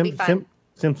 Yeah, that'll be fun.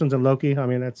 Simpsons and Loki. I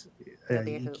mean, that's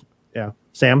yeah.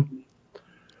 Sam.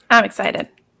 I'm excited.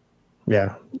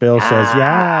 Yeah. Bill says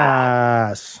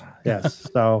yes.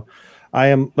 So I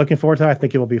am looking forward to it. I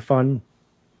think it will be fun.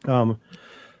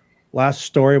 Last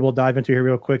story we'll dive into here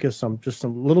real quick is some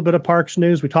little bit of parks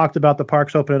news. We talked about the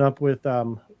parks opening up with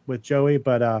Joey,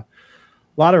 but a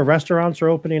lot of restaurants are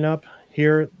opening up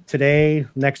here today,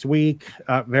 next week,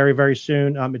 very, very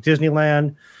soon. At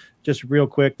Disneyland, just real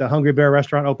quick, the Hungry Bear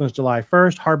restaurant opens July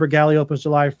 1st. Harbor Galley opens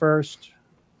July 1st,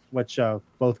 which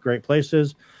both great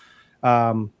places.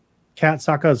 Cat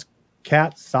Saka's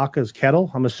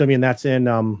Kettle. I'm assuming that's in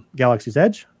Galaxy's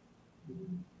Edge.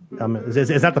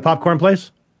 Is that the popcorn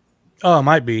place? Oh, it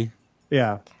might be.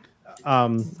 Yeah.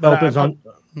 Opens on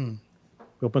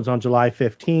July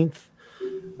 15th.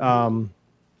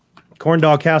 Corn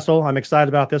Dog Castle. I'm excited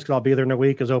about this because I'll be there in a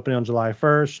week. Is opening on July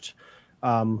 1st.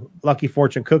 Lucky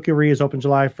Fortune Cookery is open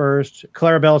July 1st.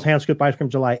 Clarabelle's Hand Scoop Ice Cream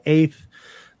July 8th.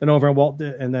 Then over at Walt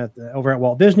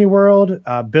Disney World,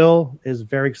 Bill is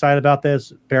very excited about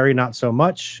this. Barry, not so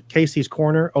much. Casey's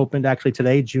Corner opened actually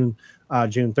today, June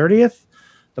 30th.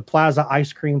 The Plaza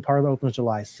Ice Cream Parlor opens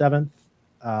July 7th.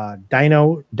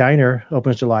 Dino Diner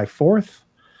opens July 4th.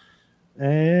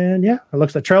 And yeah, it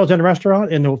looks like Trails End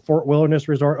Restaurant in the Fort Wilderness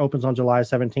Resort opens on July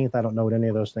 17th. I don't know what any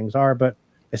of those things are, but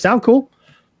they sound cool.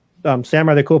 Sam,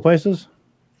 are they cool places?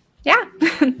 Yeah.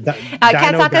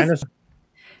 Katsaka's.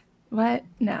 What?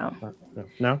 No.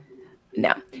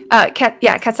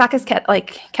 Katsaka's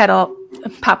kettle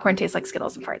popcorn tastes like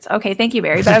Skittles and farts. Okay, thank you,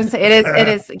 Barry. But it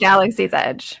is Galaxy's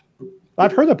Edge.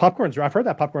 I've heard that popcorn's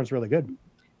really good.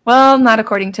 Well, not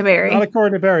according to Barry. Not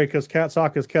according to Barry, because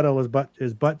Katsaka's kettle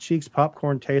is butt cheeks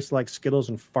popcorn tastes like Skittles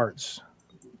and farts.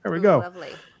 There we go. Lovely.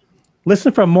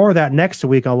 Listen for more of that next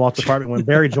week on Walt's Apartment when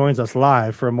Barry joins us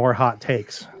live for more hot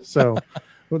takes. So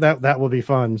that will be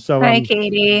fun. So hi,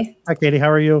 Katie. Hi, Katie.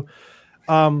 How are you?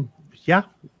 Yeah,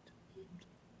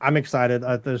 I'm excited.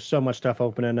 There's so much stuff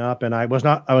opening up, and I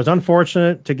was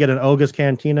unfortunate to get an Oga's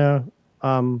Cantina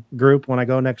group when I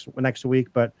go next week,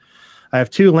 but I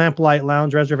have 2 Lamplight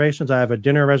Lounge reservations. I have a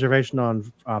dinner reservation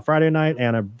on Friday night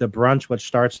and the brunch, which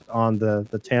starts on the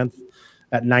 10th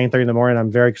at 9:30 in the morning.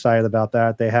 I'm very excited about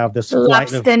that. They have this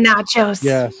lobster nachos.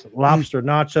 Yes, lobster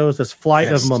nachos. This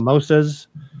flight of mimosas.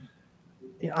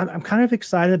 I'm kind of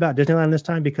excited about Disneyland this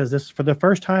time because for the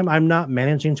first time, I'm not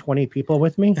managing 20 people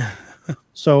with me.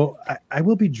 So I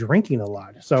will be drinking a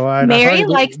lot. So Mary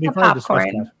likes the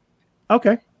popcorn.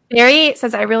 Okay. Mary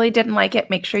says, I really didn't like it.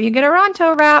 Make sure you get a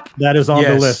Ronto wrap. That is on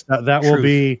the list.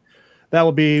 That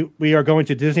will be, we are going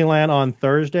to Disneyland on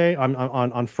Thursday,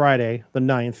 on Friday, the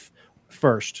 9th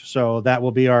first. So that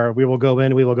will be we will go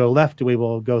in, we will go left, we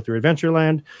will go through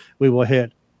Adventureland, we will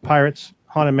hit Pirates,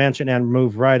 Haunted Mansion, and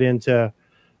move right into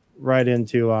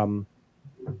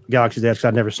Galaxy's Edge because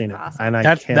I've never seen it. Awesome. And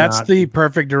that's the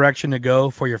perfect direction to go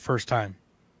for your first time.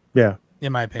 Yeah.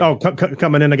 In my opinion. Oh,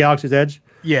 coming into Galaxy's Edge?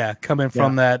 Yeah, coming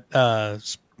from that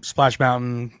Splash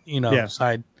Mountain,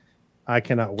 side. I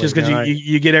cannot wait. Just because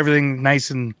you get everything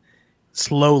nice and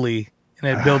slowly,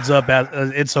 and it builds up.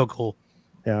 It's so cool.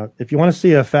 Yeah, if you want to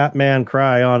see a fat man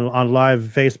cry on live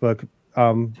Facebook,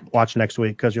 watch next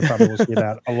week because you probably will see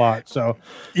that a lot. So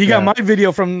you got my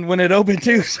video from when it opened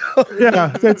too. So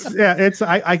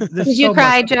Did you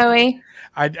cry, Joey?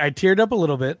 I teared up a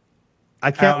little bit. I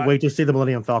can't wait to see the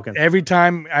Millennium Falcon. Every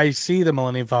time I see the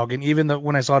Millennium Falcon, even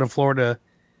when I saw it in Florida,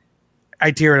 I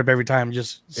tear up every time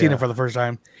just seeing it for the first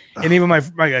time. And even my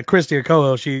Christy, a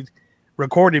co-host, she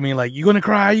recorded me like, "You gonna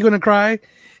cry? You gonna cry?"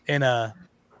 And I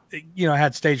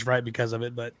had stage fright because of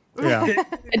it. But yeah,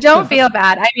 don't feel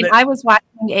bad. I mean, I was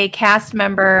watching a cast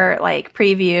member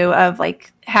preview of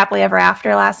Happily Ever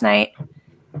After last night.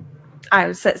 I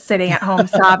was sitting at home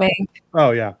sobbing.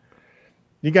 Oh yeah.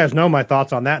 You guys know my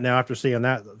thoughts on that now after seeing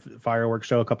that fireworks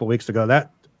show a couple weeks ago.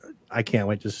 That I can't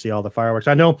wait to see all the fireworks.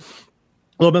 I know a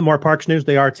little bit more parks news.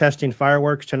 They are testing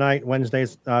fireworks tonight, Wednesday,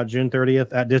 June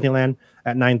 30th at Disneyland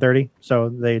at 9:30. So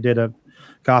they did a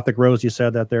Gothic Rosie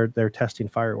said that they're testing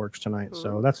fireworks tonight.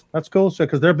 So that's cool. So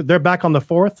because they're back on the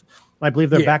 4th. I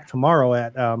believe they're back tomorrow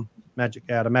at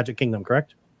Magic Kingdom,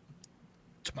 correct?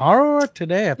 Tomorrow or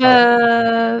today? I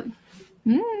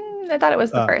thought it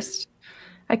was the 1st.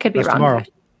 I could be wrong. Tomorrow.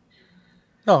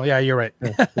 Oh yeah, you're right.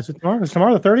 Is it tomorrow? Is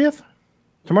tomorrow the 30th?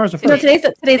 Tomorrow's the 1st. No, today's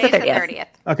the 30th.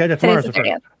 Okay, tomorrow's the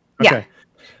 30th. Okay. Yeah.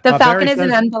 The Falcon is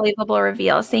an unbelievable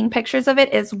reveal. Seeing pictures of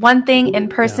it is one thing. In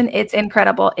person, it's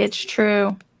incredible. It's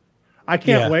true. I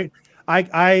can't wait.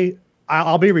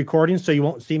 I'll be recording, so you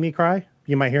won't see me cry.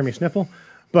 You might hear me sniffle,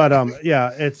 but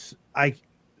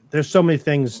there's so many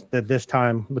things that this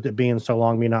time, with it being so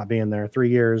long, me not being there, 3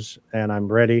 years, and I'm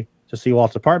ready to see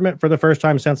Walt's apartment for the first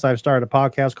time since I've started a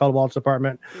podcast called Walt's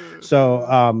Apartment.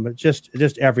 So just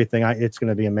everything. It's going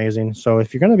to be amazing. So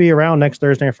if you're going to be around next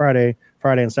Thursday and Friday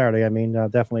and Saturday, I mean,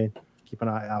 definitely keep an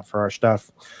eye out for our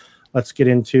stuff. Let's get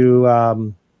into what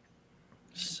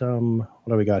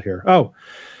do we got here? Oh,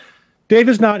 Dave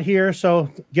is not here. So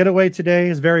Getaway Today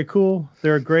is very cool.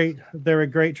 They're a great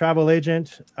travel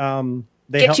agent.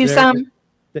 Get you some.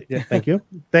 Thank you.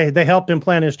 They helped him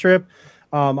plan his trip.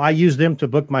 I used them to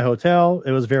book my hotel.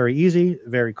 It was very easy,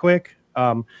 very quick.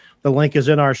 The link is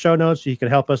in our show notes. So you can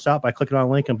help us out by clicking on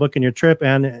the link and booking your trip.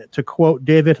 And to quote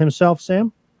David himself,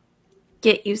 Sam,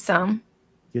 get you some.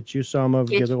 Get you some of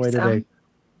Getaway Today.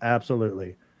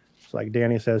 Absolutely. It's like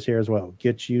Danny says here as well.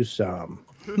 Get you some.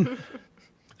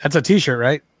 That's a T-shirt,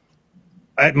 right?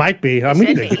 It might be. I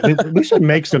mean, we should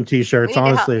make some T-shirts,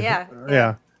 honestly.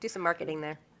 Yeah. Do some marketing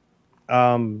there.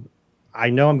 I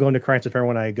know I'm going to Cranston Fair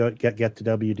when I get to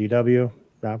WDW.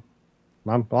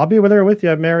 I'll be there with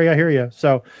you, Mary. I hear you.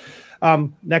 So,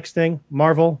 next thing,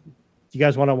 Marvel. You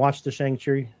guys want to watch the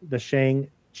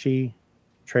Shang-Chi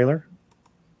trailer?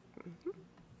 Do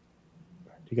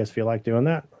you guys feel like doing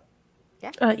that?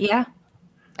 Yeah. Yeah.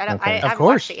 I haven't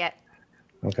watched it yet.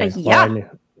 Okay. Well,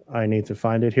 I need to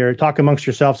find it here. Talk amongst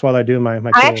yourselves while I do my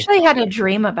I actually had a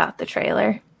dream about the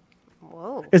trailer.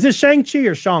 Whoa. Is it Shang-Chi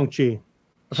or Shang-Chi?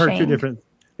 I've heard two different.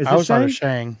 I was on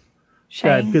Shang.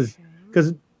 Yeah, because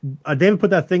David put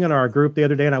that thing in our group the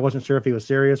other day, and I wasn't sure if he was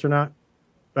serious or not.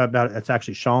 About it's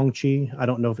actually Shang-Chi. I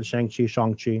don't know if it's Shang-Chi,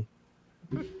 Shang-Chi.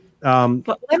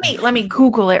 But let me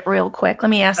Google it real quick. Let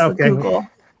me ask the Google.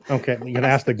 Okay, you're gonna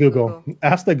ask the Google.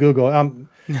 Ask the Google.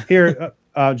 Here,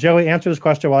 Joey, answer this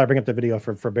question while I bring up the video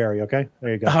for Barry. Okay,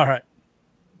 there you go. All right.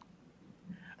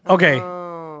 Okay.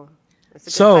 Oh, that's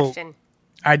a good question.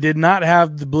 I did not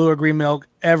have the blue or green milk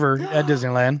ever at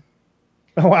Disneyland.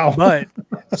 Oh, wow. But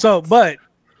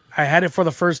I had it for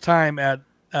the first time at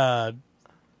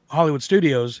Hollywood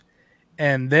Studios,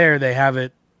 and there they have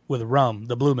it with rum,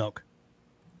 the blue milk.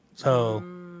 So.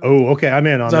 Oh, okay. I'm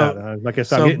in on that. Like I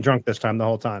said, I'm getting drunk this time the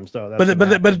whole time. So,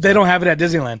 but they don't have it at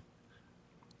Disneyland.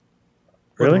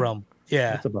 Really? Rum.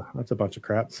 Yeah. That's a bunch of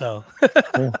crap. So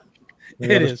yeah.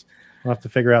 It is. We'll have to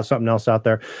figure out something else out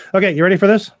there. Okay, you ready for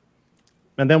this?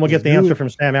 And then we'll get the answer from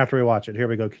Sam after we watch it. Here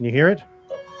we go. Can you hear it?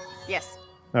 Yes.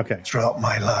 Okay. Throughout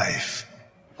my life,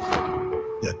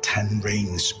 the 10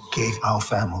 rings gave our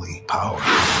family power.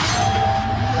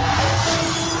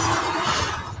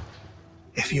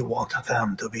 If you want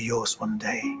them to be yours one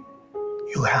day,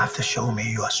 you have to show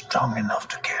me you are strong enough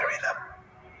to carry them.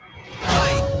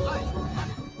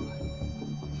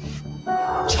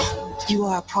 You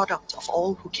are a product of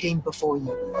all who came before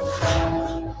you.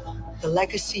 The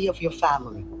legacy of your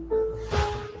family.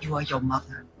 You are your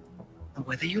mother. And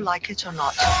whether you like it or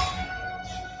not,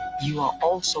 you are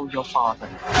also your father.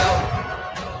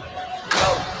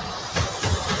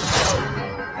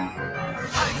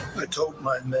 I told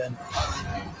my men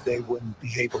they wouldn't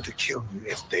be able to kill you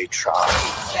if they tried.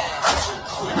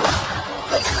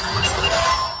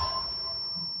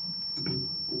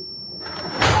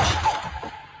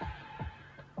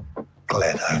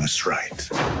 Glad I was right.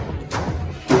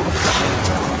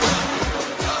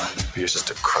 You're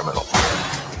just a criminal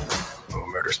who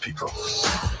murders people.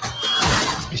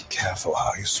 Be careful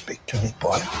how you speak to me,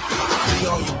 boy. I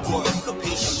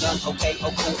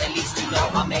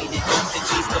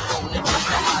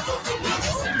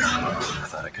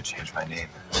thought I could change my name.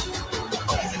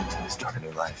 Start a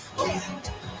new life.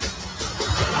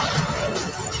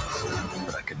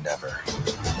 But I could never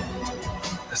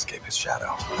escape his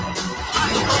shadow.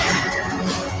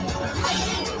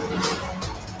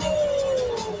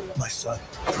 My son,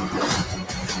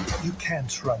 you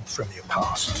can't run from your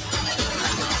past.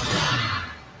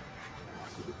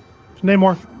 Name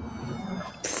more.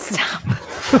 Stop.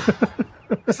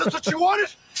 Is this what you wanted?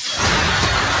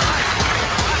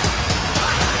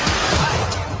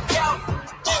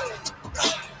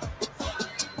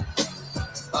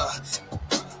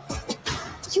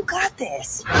 You got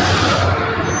this.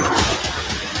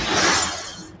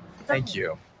 Thank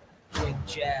you. Quick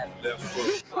jab, left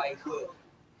foot, right hook.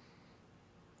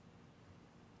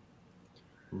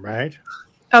 Right.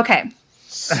 Okay.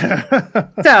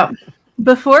 So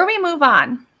before we move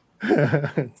on,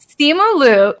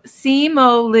 Simu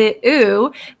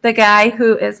Liu, the guy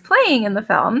who is playing in the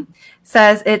film,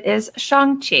 says it is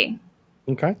Shang-Chi.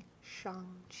 Okay.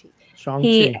 Shang-Chi.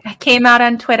 He came out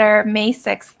on Twitter May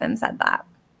 6th and said that.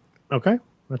 Okay.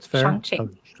 That's fair. Shang-Chi.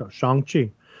 Shang-Chi.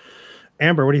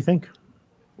 Amber, what do you think?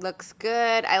 Looks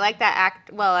good. I like that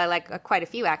act. Well, I like quite a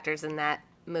few actors in that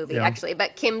movie, actually.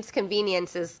 But Kim's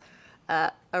Convenience is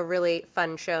a really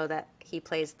fun show that he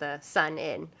plays the son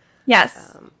in.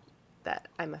 Yes. That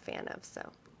I'm a fan of. So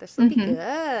this will be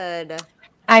good.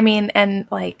 I mean, and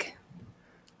like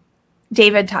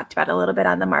David talked about it a little bit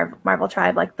on the Marvel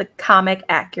Tribe, like the comic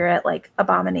accurate, like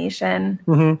Abomination.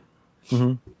 Mm-hmm.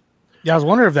 Mm-hmm. Yeah, I was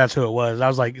wondering if that's who it was. I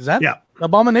was like, is that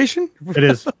Abomination? It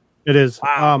is. It is.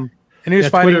 Wow. And he was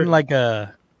fighting Twitter, like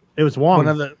a. It was Wong. One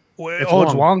of the. It's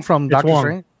Wong from Doctor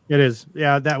Strange. It is.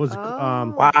 Yeah, that was.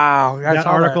 Wow.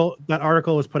 That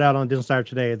article was put out on DisInsider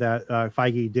today that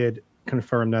Feige did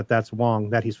confirm that that's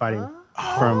Wong that he's fighting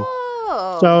from.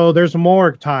 So there's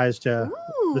more ties to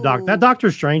the that Doctor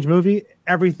Strange movie.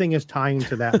 Everything is tying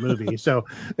to that movie. So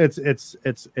it's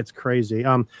crazy.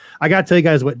 I got to tell you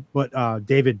guys what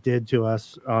David did to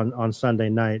us on Sunday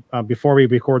night before we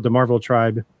record the Marvel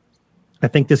Tribe. I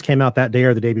think this came out that day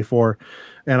or the day before,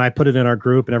 and I put it in our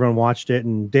group, and everyone watched it.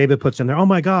 And David puts in there, "Oh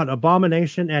my God,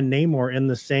 Abomination and Namor in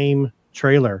the same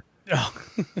trailer,"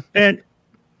 and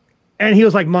he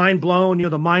was like mind blown. You know,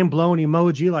 the mind blown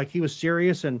emoji, like he was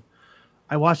serious. And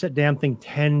I watched that damn thing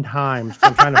 10 times.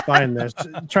 I'm trying to find this,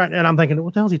 and I'm thinking,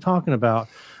 what the hell is he talking about?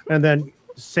 And then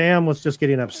Sam was just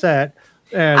getting upset,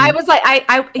 and I was like,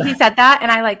 he said that,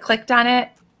 and I like clicked on it.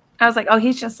 I was like, oh,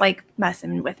 he's just like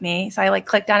messing with me. So I like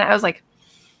clicked on it. I was like.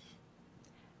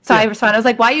 I responded. I was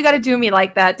like, "Why you got to do me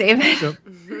like that, David?" So,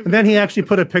 and then he actually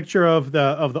put a picture of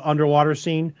the underwater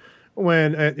scene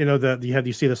when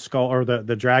you see the skull or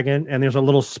the dragon, and there's a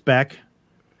little speck.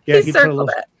 Yeah, he circled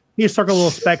it. He circled a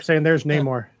little speck saying, "There's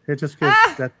Namor." It just goes,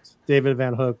 that's David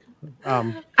Van Hook.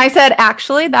 I said,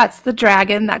 "Actually, that's the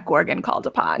dragon that Gorgon called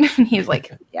upon." And he was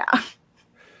like, "Yeah."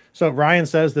 So Ryan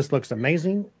says this looks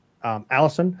amazing.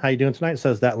 Allison, how you doing tonight?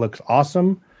 Says that looks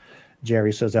awesome.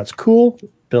 Jerry says that's cool.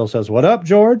 Bill says, "What up,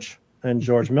 George?" And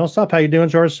George Millsop, how you doing?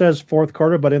 George says, "Fourth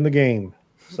quarter, but in the game."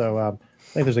 So I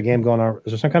think there's a game going on.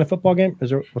 Is there some kind of football game? Is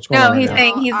there what's going on? No, he's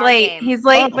saying he's late. Game. He's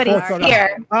late, but he's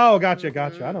here. Oh, gotcha.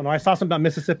 I don't know. I saw something about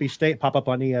Mississippi State pop up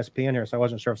on ESPN here, so I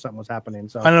wasn't sure if something was happening.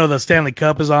 So I know the Stanley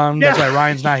Cup is on. That's why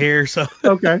Ryan's not here. So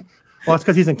okay. Well, it's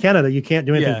because he's in Canada. You can't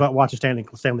do anything but watch a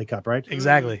Stanley Cup, right?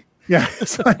 Exactly. Yeah,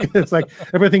 it's like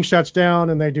everything shuts down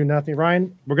and they do nothing.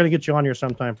 Ryan, we're going to get you on here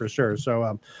sometime for sure.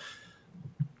 So,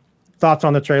 thoughts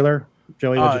on the trailer,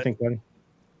 Joey? What do you think, buddy?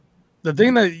 The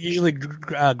thing that usually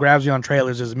grabs you on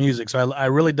trailers is music. So I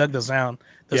really dug the song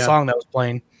that was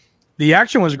playing. The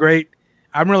action was great.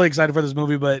 I'm really excited for this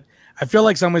movie, but I feel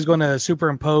like somebody's going to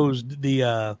superimpose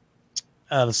the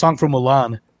song from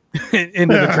Mulan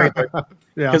into the trailer.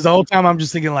 Because the whole time I'm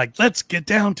just thinking like, let's get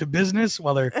down to business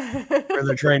while they're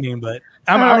training. But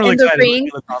I'm really excited.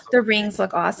 The rings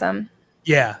look awesome.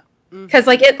 Yeah, because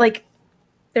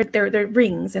they're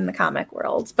rings in the comic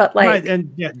world, but like right,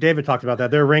 and David talked about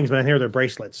that. They're rings, but here they're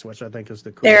bracelets, which I think is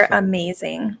the coolest. They're thing.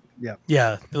 Amazing.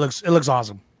 Yeah. It looks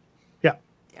awesome. Yeah.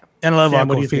 And I love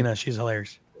Aquafina. She's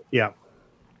hilarious. Yeah.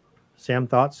 Sam,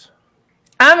 thoughts?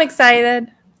 I'm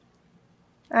excited.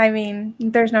 I mean,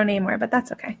 there's no Namor, but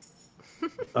that's okay.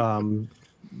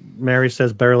 Mary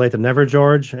says better late than never,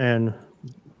 George. And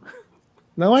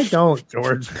no, I don't,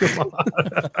 George. Come on.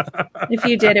 If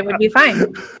you did, it would be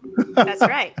fine. That's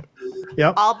right.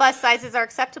 Yep. All bus sizes are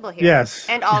acceptable here. Yes.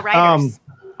 And all riders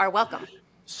are welcome.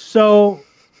 So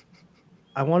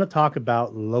I want to talk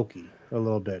about Loki a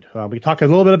little bit. We talked a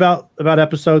little bit about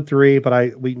episode 3,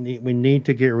 but we need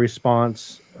to get a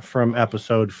response from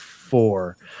episode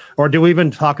 4. Or do we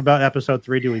even talk about episode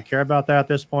 3? Do we care about that at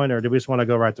this point, or do we just want to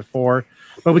go right to 4?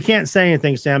 But we can't say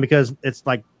anything, Sam, because it's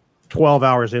like 12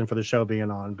 hours in for the show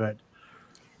being on. But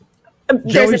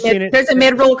there's a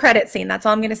mid-roll credit scene. That's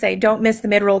all I'm going to say. Don't miss the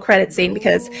mid-roll credit scene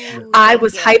because I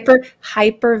was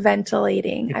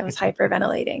hyperventilating. I was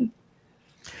hyperventilating.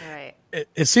 All right.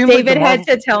 It seems David had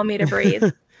to tell me to breathe.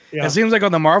 It seems like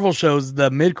on the Marvel shows, the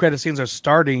mid-credit scenes are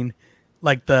starting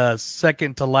like the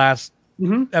second to last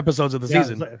episodes of the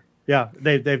season. Yeah,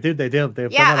 they did.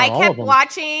 Yeah, I kept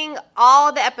watching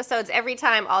all the episodes every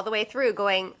time, all the way through,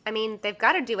 going, I mean, they've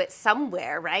got to do it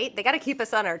somewhere, right? They got to keep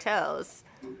us on our toes.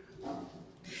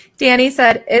 Danny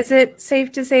said, "Is it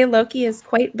safe to say Loki is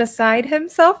quite beside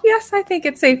himself?" Yes, I think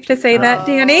it's safe to say that,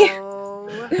 Danny.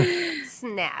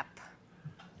 Snap.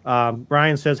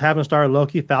 Brian says, "Haven't started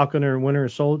Loki. Falcon and Winter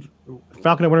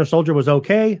Soldier was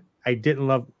okay. I didn't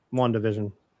love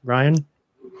WandaVision." Brian,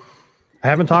 I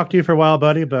haven't talked to you for a while,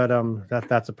 buddy, but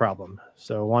that's a problem.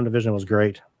 So WandaVision was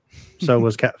great. So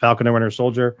was Falcon and Winter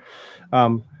Soldier.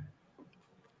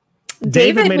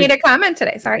 David made a comment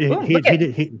today. Sorry. Go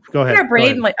ahead.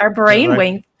 Our brain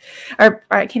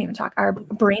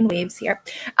waves here.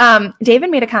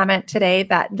 David made a comment today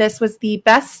that this was the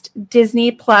best Disney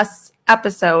Plus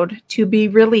episode to be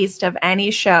released of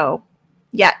any show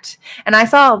yet. And I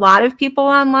saw a lot of people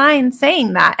online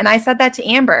saying that. And I said that to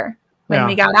Amber when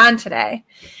we got on today.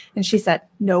 And she said,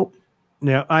 nope.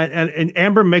 Yeah. And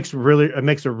Amber makes a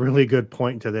really good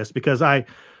point to this, because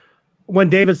when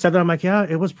David said that, I'm like, yeah,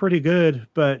 it was pretty good.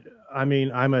 But I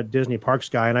mean, I'm a Disney Parks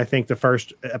guy, and I think the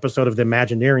first episode of the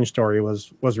Imagineering story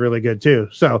was really good too.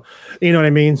 So, you know what I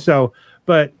mean? So,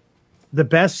 but the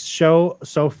best show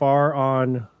so far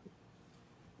on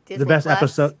Disney the best Plus?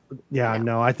 Episode. Yeah,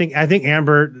 no, I think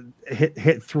Amber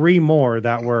hit three more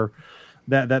that were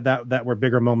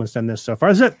bigger moments than this so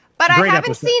far. But I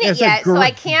haven't seen it yet, so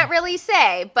I can't really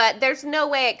say. But there's no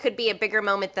way it could be a bigger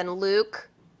moment than Luke.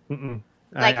 Mm-mm.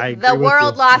 Like the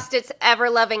world lost its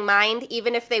ever-loving mind,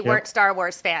 even if they weren't Star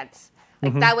Wars fans.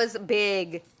 Like that was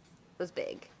big. It was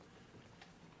big.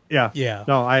 Yeah. Yeah.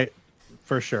 No,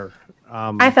 for sure.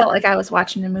 I felt like I was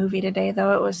watching a movie today,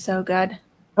 though. It was so good.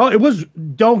 Oh, it was.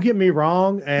 Don't get me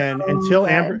wrong. And until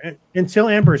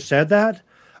Amber said that,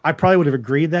 I probably would have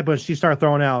agreed that. But she started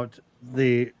throwing out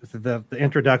the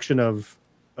introduction of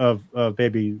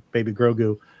baby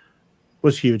Grogu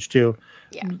was huge too.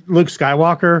 Yeah. Luke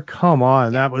Skywalker, come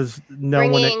on, that was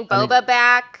bringing Boba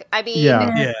back. I mean,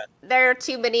 there are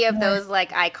too many of those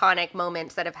like iconic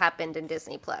moments that have happened in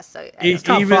Disney Plus. So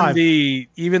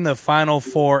even the final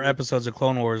 4 episodes of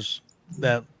Clone Wars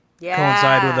that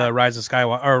coincide with the Rise of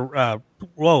Skywalker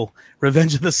or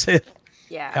Revenge of the Sith.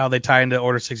 Yeah, how they tie into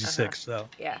Order 66. So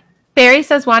yeah, Barry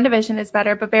says WandaVision is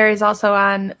better, but Barry's also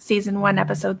on season 1,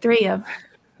 episode 3 of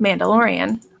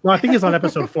Mandalorian. Well, I think he's on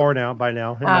episode 4 now. By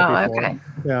now, okay.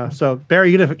 Yeah. So Barry,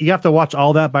 you have to watch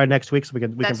all that by next week, so we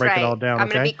can break it all down. I'm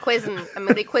gonna be quizzing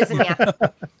you.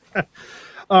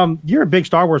 You're a big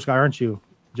Star Wars guy, aren't you,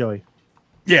 Joey?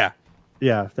 Yeah.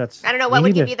 Yeah. That's. I don't know what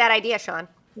would give you that idea, Shawn.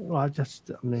 Well, I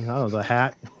don't know, the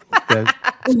hat.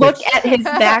 Look at his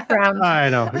background. I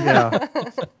know. Yeah.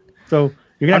 So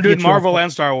you're gonna do Marvel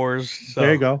and Star Wars. So.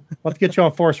 There you go. Let's get you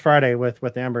on Force Friday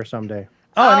with Amber someday.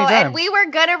 Anytime. And we were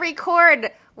gonna record.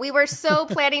 We were so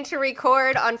planning to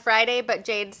record on Friday, but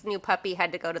Jade's new puppy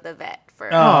had to go to the vet for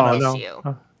an issue.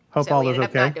 Hope so all we is ended up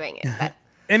okay. not doing it. But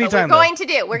anytime. We're going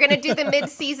to do the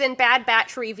mid-season Bad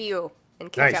Batch review and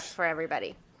catch up for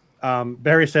everybody.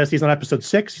 Barry says he's on episode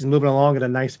 6. He's moving along at a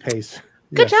nice pace.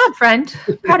 Good job, friend.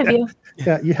 Proud of you.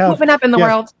 Yeah, you have moving up in the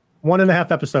world.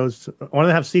 1.5 episodes,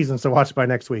 1.5 seasons to watch by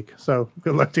next week. So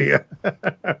good luck to you.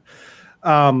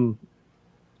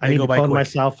 I need to clone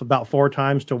myself about 4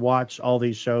 times to watch all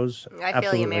these shows. I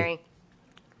feel you, Mary.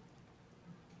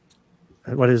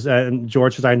 What is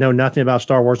George says, I know nothing about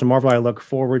Star Wars and Marvel. I look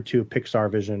forward to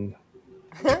Pixar Vision.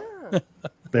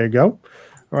 There you go.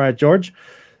 All right, George.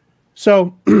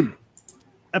 So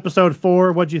episode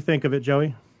 4, what'd you think of it,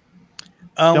 Joey?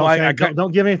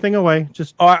 Don't give anything away.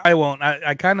 Just I won't.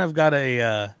 I kind of got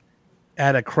had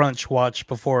a crunch watch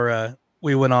before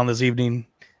we went on this evening.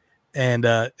 And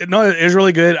it was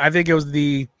really good. I think it was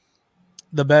the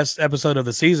best episode of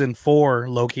the season for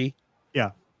Loki.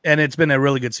 Yeah. And it's been a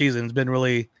really good season. It's been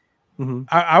really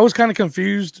I was kind of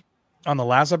confused on the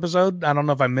last episode. I don't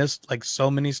know if I missed like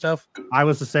so many stuff. I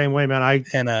was the same way, man.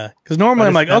 Because normally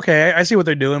I'm like, okay, I see what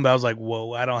they're doing, but I was like,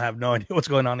 whoa, I don't have no idea what's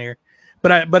going on here.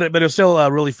 But it was still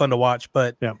really fun to watch.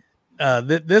 But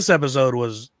this episode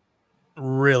was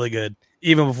really good,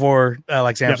 even before,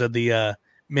 like Sam said, the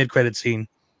mid-credit scene.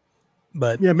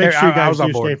 But yeah, make sure you guys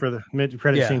do stay for the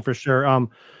mid-credit scene for sure.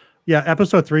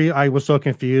 Episode 3, I was so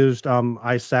confused.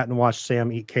 I sat and watched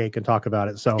Sam eat cake and talk about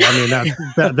it. So I mean,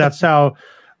 that's how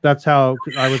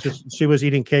I was. She was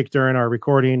eating cake during our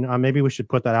recording. Maybe we should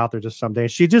put that out there just someday.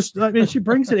 She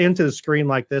brings it into the screen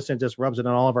like this and just rubs it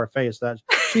on all of our face. That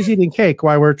she's eating cake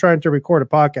while we're trying to record a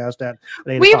podcast at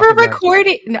 8 we were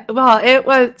recording. Well, it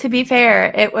was, to be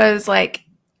fair, it was like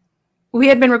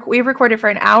we recorded for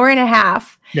an hour and a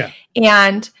half. Yeah,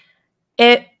 and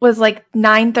it was like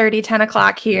 9:30, 10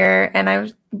 o'clock here,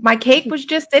 and my cake was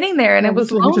just sitting there, and it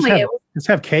was lonely. Just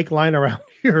have cake lying around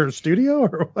your studio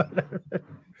or whatever.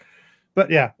 But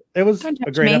yeah, it was a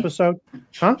great episode.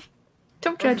 Huh?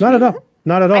 Don't judge Not me. at all.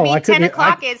 Not at all. I mean, 10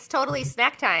 o'clock is totally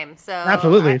snack time. So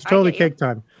absolutely, it's totally cake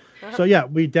time. So yeah,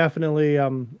 we definitely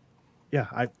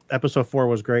episode 4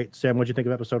 was great. Sam, what'd you think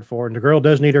of episode 4? And the girl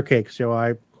does need her cake, so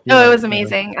it was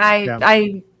amazing.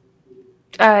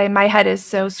 My head is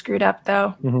so screwed up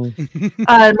though.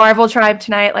 Marvel Tribe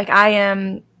tonight, like I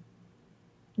am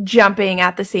jumping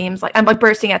at the seams, like I'm like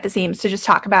bursting at the seams to just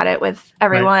talk about it with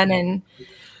everyone. Right.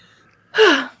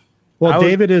 And well,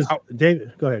 David,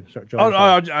 go ahead. Sorry,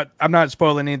 I'm not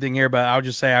spoiling anything here, but I'll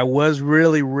just say I was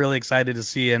really, really excited to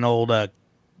see an old,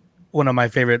 one of my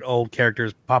favorite old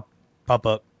characters pop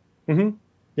up.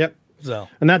 Yep. So,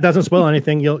 and that doesn't spoil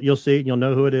anything. You'll see it. You'll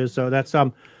know who it is. So that's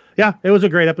yeah, it was a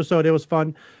great episode. It was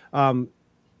fun.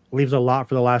 Leaves a lot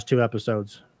for the last 2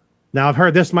 episodes. Now I've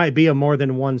heard this might be a more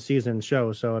than 1 season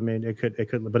for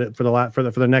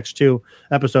the next 2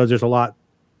 episodes, there's a lot.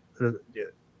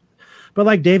 But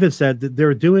like David said,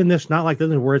 they're doing this not like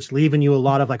this where it's leaving you a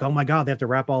lot of like, oh my God, they have to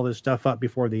wrap all this stuff up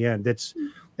before the end. It's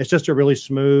just a really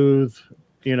smooth,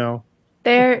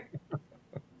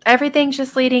 everything's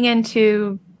just leading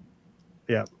into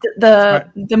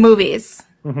the movies.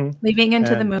 Leading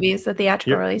into the movies, the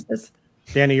theatrical releases.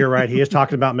 Danny, you're right. He is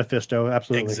talking about Mephisto.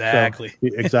 Absolutely. Exactly. So,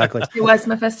 exactly. It was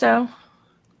Mephisto.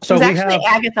 So it was actually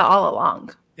Agatha all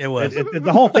along. It was.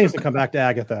 The whole thing's to come back to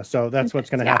Agatha. So that's what's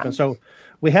going to happen. So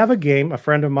we have a game. A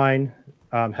friend of mine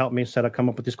helped me come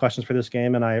up with these questions for this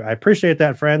game. And I appreciate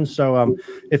that, friends. So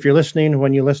if you're listening,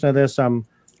 when you listen to this,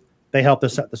 they helped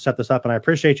us set this up. And I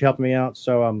appreciate you helping me out.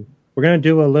 So we're going to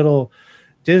do a little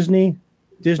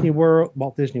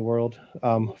Walt Disney World,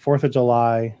 4th of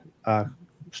July,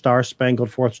 Star Spangled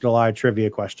 4th of July trivia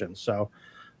questions. So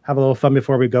have a little fun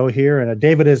before we go here. And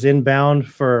David is inbound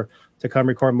to come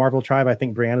record Marvel Tribe. I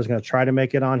think Breanna is going to try to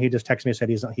make it on. He just texted me and said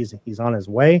he's on his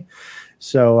way.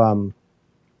 So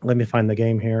let me find the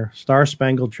game here. Star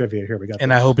Spangled trivia. Here we go.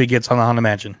 And I hope he gets on the Haunted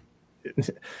Mansion.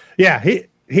 Yeah, he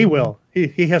will.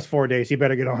 He has 4 days. He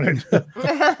better get on it.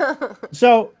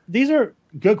 So these are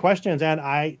good questions, and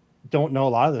I don't know a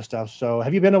lot of this stuff. So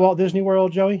have you been to Walt Disney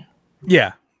World, Joey?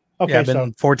 Yeah. Okay. Yeah, I've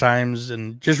been 4 times,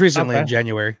 and just recently in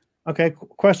January. Okay.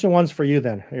 Question 1's for you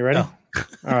then. Are you ready? Oh.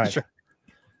 All right. Sure.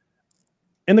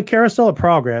 In the Carousel of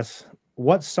Progress,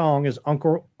 what song is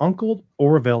Uncle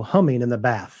Orville humming in the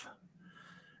bath?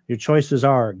 Your choices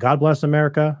are God Bless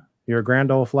America, Your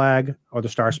Grand Old Flag, or the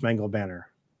Star Spangled Banner.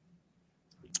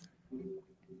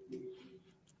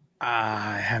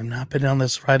 I have not been on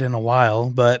this ride in a while,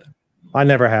 but I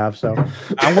never have. So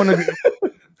I want to.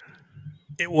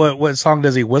 What song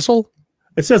does he whistle?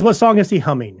 It says what song is he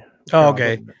humming? Oh,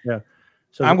 okay. Yeah.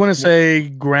 So I'm going to say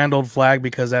Grand Old Flag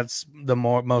because that's the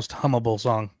most hummable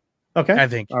song. Okay. I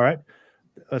think. All right.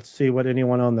 Let's see what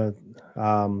anyone on the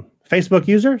Facebook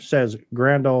user says.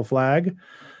 Grand Old Flag.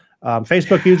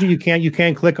 Facebook user, you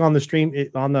can click on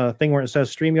the on the thing where it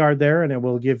says StreamYard there, and it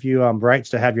will give you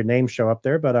rights to have your name show up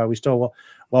there. But we still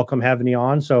welcome having you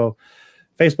on. So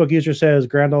Facebook user says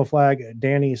Grand Old Flag.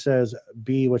 Danny says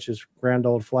B, which is Grand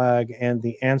Old Flag, and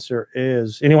the answer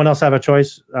is. Anyone else have a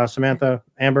choice? Samantha,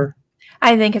 Amber.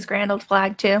 I think it's Grand Old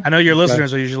Flag too. I know your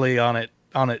listeners are usually on it.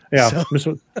 Yeah,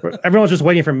 so. Everyone's just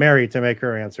waiting for Mary to make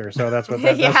her answer. So that's what.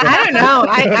 I don't know.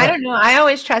 I don't know. I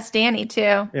always trust Danny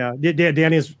too. Yeah,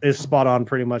 Danny is spot on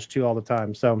pretty much too all the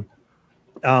time. So,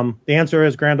 the answer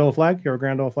is Grand Old Flag. You're a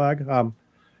Grand Old Flag.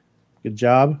 Good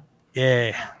job.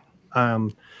 Yeah.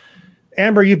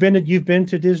 Amber, you've been to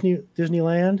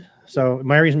Disneyland. So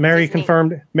Mary Disney.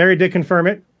 confirmed. Mary did confirm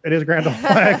it. It is Grand Old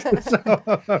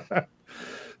Flag.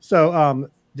 So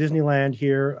Disneyland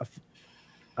here.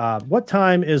 What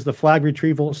time is the flag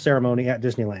retrieval ceremony at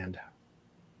Disneyland?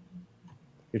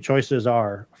 Your choices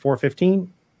are 4:15,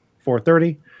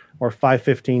 4:30, or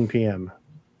 5:15 p.m.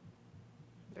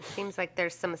 It seems like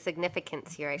there's some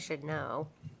significance here I should know.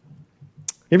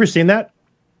 You ever seen that?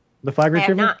 The flag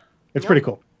retrieval? I have not. It's pretty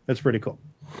cool. It's pretty cool.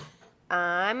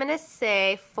 I'm going to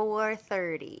say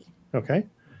 4:30. Okay.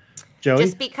 Joey?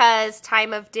 Just because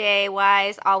time of day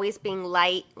wise, always being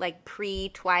light, like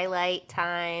pre-twilight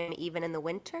time, even in the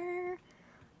winter.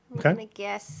 I'm going to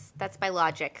guess that's my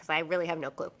logic because I really have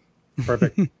no clue.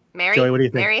 Perfect. Mary, Joey, what do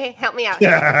you think? Mary, help me out.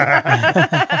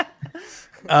 Yeah.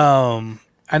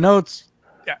 I know it's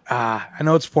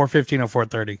 4:15 or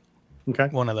 4:30. Okay.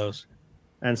 One of those.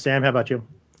 And Sam, how about you?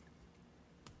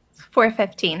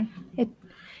 4:15.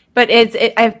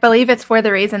 I believe it's for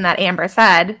the reason that Amber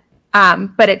said.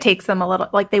 But it takes them a little,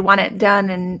 like they want it done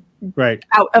and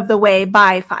out of the way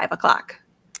by 5 o'clock.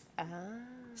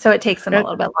 So it takes them a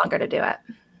little bit longer to do it.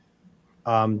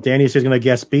 Danny says going to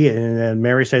guess B, and then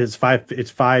Mary says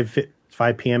it's 5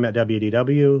 p.m. at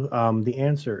WDW. The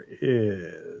answer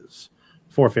is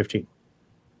 4:15.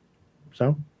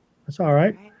 So that's all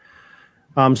right.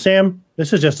 Sam,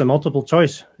 this is just a multiple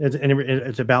choice.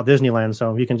 It's about Disneyland,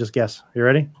 so you can just guess. You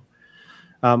ready?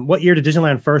 What year did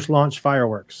Disneyland first launch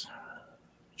fireworks?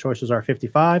 Choices are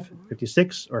 55,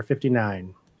 56, or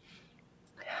 59.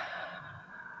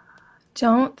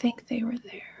 Don't think they were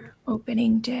there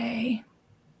opening day,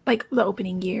 like the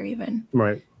opening year even.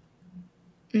 Right.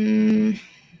 I'm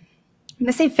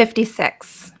gonna say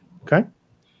 56. Okay.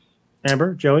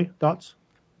 Amber, Joey, thoughts?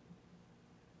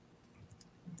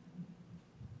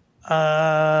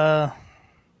 I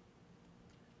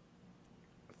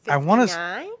want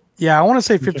to. Yeah, I want to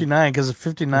say 59 because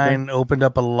 59 opened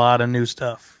up a lot of new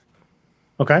stuff.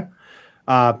 Okay.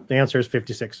 The answer is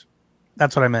 56.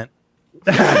 That's what I meant.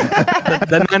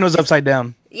 That 9 was upside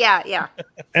down. Yeah.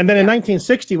 And then in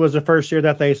 1960 was the first year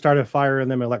that they started firing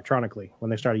them electronically,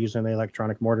 when they started using the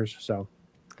electronic mortars. So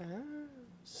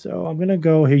I'm going to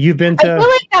go here. You've been to... I feel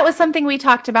like that was something we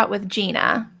talked about with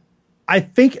Gina. I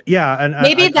think, yeah. And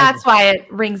maybe that's why it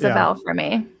rings a bell for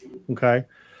me. Okay.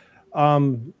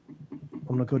 I'm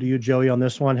going to go to you, Joey, on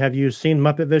this one. Have you seen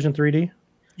Muppet Vision 3D?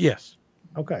 Yes.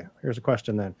 Okay. Here's a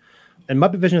question then. In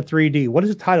Muppet Vision 3D, what is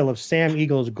the title of Sam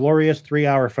Eagle's glorious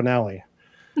 3-hour finale?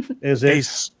 Is it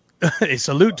a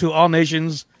salute to all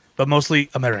nations, but mostly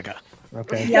America?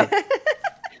 Okay.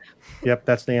 Yep.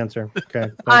 That's the answer.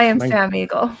 Okay. I am Sam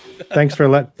Eagle. Thanks for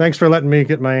letting me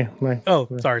get my. Oh,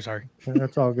 sorry.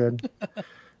 That's all good.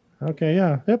 Okay.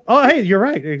 Yeah. Yep. Oh, hey, you're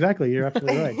right. Exactly. You're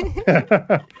absolutely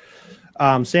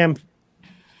right. Sam,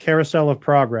 Carousel of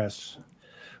Progress.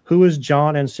 Who is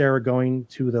John and Sarah going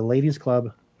to the Ladies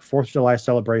Club 4th of July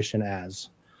celebration as?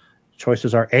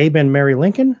 Choices are Abe and Mary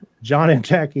Lincoln, John and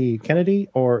Jackie Kennedy,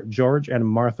 or George and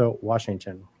Martha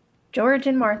Washington. George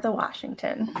and Martha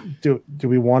Washington. Do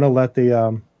we want to let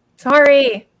the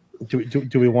Sorry.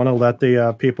 Do we want to let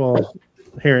the people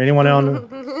here? Anyone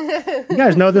else? You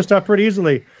guys know this stuff pretty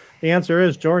easily. The answer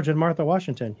is George and Martha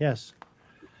Washington. Yes.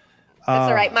 That's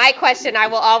all right. My question, I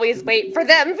will always wait for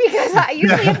them because I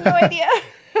usually have no idea.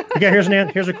 Okay,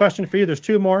 here's a question for you. There's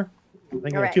 2 more. I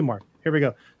think I have 2 more. Here we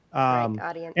go.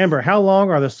 Audience. Amber, how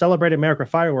long are the Celebrate America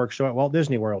fireworks show at Walt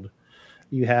Disney World?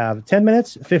 You have 10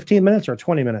 minutes, 15 minutes, or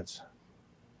 20 minutes.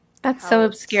 That's so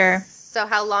obscure. So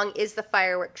how long is the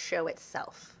fireworks show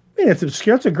itself? I mean, it's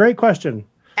obscure. It's a great question.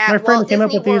 My friend who came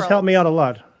up with these helped me out a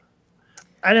lot.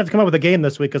 I didn't have to come up with a game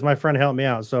this week because my friend helped me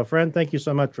out. So, friend, thank you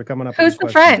so much for coming up with Who's the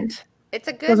friend? It's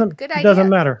a good idea. It doesn't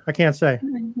matter. I can't say.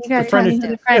 You got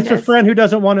it's a friend who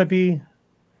doesn't want to be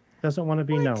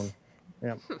known.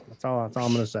 Yeah, that's all I'm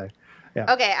going to say.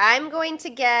 Yeah. Okay, I'm going to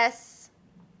guess.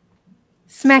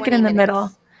 Smack it in the middle.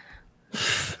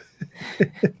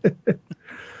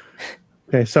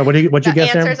 Okay, so what'd you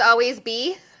guess? The answer's always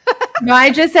B. No,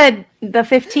 I just said the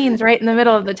 15's right in the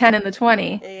middle of the 10 and the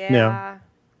 20. Yeah.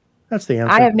 That's the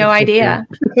answer. I have no idea.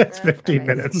 It's 15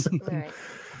 minutes. Right.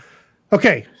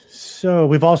 Okay, so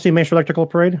we've all seen Main Street Electrical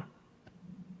Parade,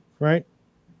 right?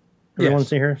 Everyone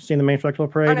seen the Main Street Electrical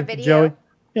Parade? On a video? Joey?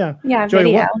 Yeah. Yeah, Joey,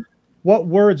 video. What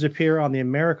words appear on the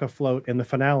America float in the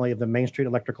finale of the Main Street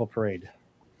Electrical Parade?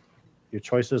 Your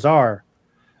choices are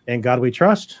In God We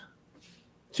Trust,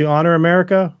 To Honor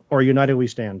America, or United We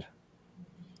Stand.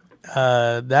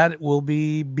 That will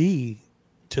be B,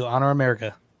 To Honor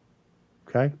America.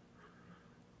 Okay.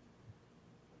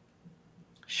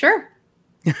 Sure.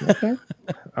 Okay.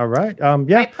 All right.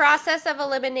 By process of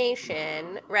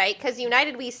elimination, right? Because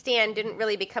United We Stand didn't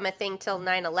really become a thing till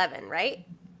 9/11, right?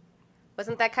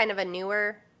 Wasn't that kind of a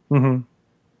newer turn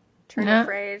of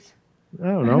phrase? I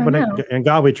don't know, In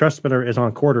God We Trust is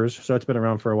on quarters, so it's been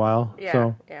around for a while.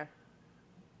 Yeah.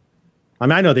 I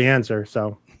mean, I know the answer,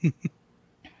 so.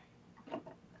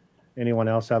 Anyone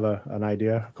else have an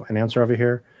idea, an answer over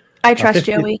here? I trust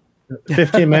Joey.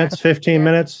 15 minutes, 15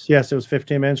 minutes. Yes, it was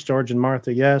 15 minutes. George and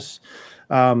Martha, yes.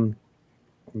 Let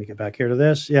me get back here to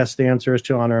this. Yes, the answer is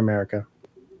To Honor America.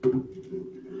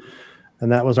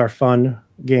 And that was our fun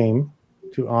game,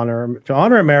 To Honor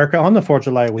America on the 4th of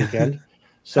July weekend.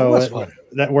 So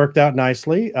that worked out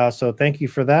nicely. So thank you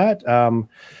for that.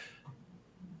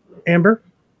 Amber?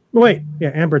 Wait.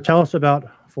 Yeah, Amber, tell us about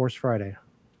Force Friday.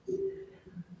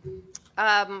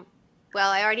 Well,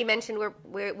 I already mentioned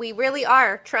we really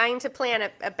are trying to plan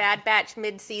a Bad Batch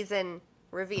mid-season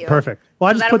review. Perfect.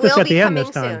 Well, I just put this at the end this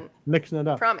time, mixing it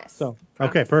up. Promise. So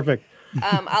okay, perfect.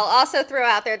 I'll also throw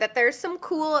out there that there's some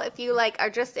cool, if you are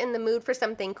just in the mood for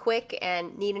something quick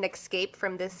and need an escape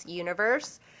from this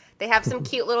universe. They have some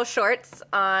cute little shorts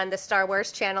on the Star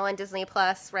Wars channel and Disney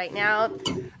Plus right now,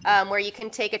 where you can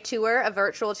take a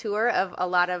virtual tour of a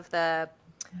lot of the.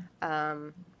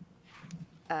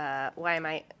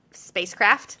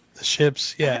 spacecraft. The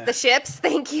ships, yeah. The ships,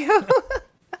 thank you.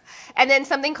 And then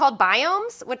something called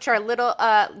biomes, which are little,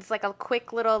 it's like a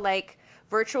quick little like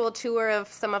virtual tour of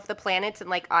some of the planets and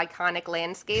like iconic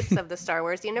landscapes of the Star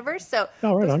Wars universe. So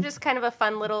those are just kind of a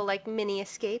fun little like mini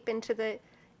escape into the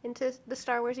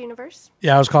Star Wars universe.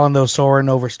 Yeah, I was calling those soaring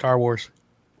over Star Wars.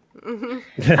 Sam,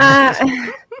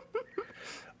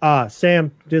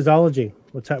 Disology.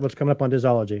 What's coming up on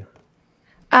Disology?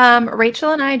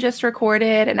 Rachel and I just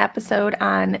recorded an episode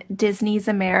on Disney's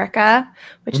America,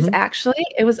 which is actually,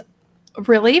 it was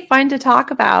really fun to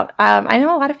talk about. I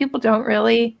know a lot of people don't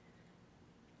really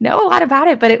know a lot about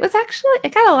it, but it was actually,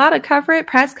 it got a lot of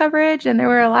press coverage, and there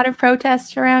were a lot of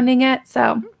protests surrounding it.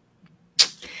 So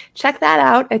check that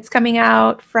out. It's coming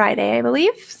out Friday, I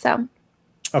believe. So.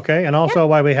 Okay. And also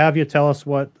while we have you, tell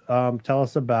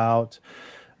us about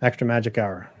Extra Magic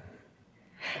Hour.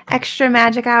 Extra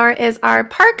Magic Hour is our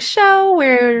park show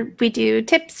where we do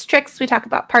tips, tricks, we talk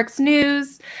about parks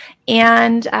news,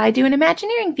 and I do an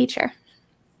Imagineering feature.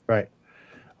 Right.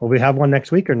 Will we have one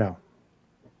next week or no?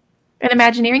 An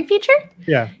Imagineering feature?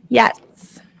 Yeah.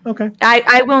 Yes. Okay.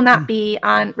 I will not be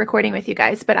on recording with you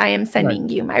guys, but I am sending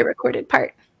you my recorded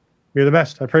part. You're the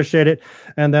best. I appreciate it.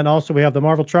 And then also we have the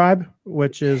Marvel Tribe,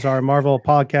 which is our Marvel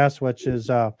podcast, which is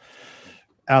out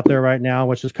there right now,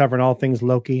 which is covering all things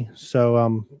Loki.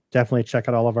 So definitely check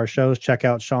out all of our shows. Check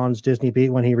out Shawn's Disney Beat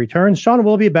when he returns. Shawn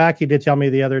will be back. He did tell me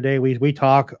the other day. We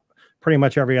talk pretty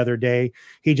much every other day.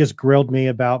 He just grilled me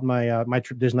about my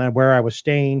trip to Disneyland, where I was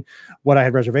staying, what I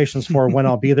had reservations for, when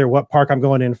I'll be there, what park I'm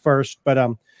going in first. But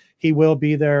he will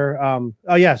be there.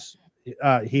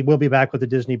 He will be back with the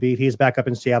Disney Beat. He's back up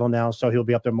in Seattle now, so he'll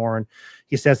be up there more. And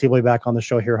he says he'll be back on the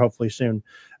show here hopefully soon.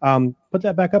 Put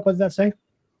that back up. What did that say?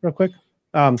 Real quick.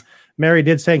 Mary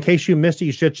did say, in case you missed it,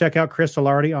 you should check out Chris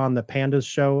Solardi on the Pandas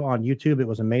show on YouTube. It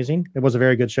was amazing. It was a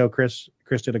very good show. Chris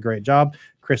did a great job.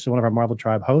 Chris is one of our Marvel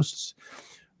Tribe hosts,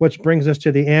 which brings us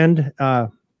to the end.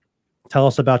 Tell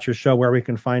us about your show, where we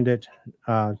can find it,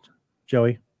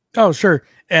 Joey. Oh, sure.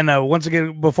 And once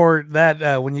again, before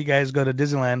that, when you guys go to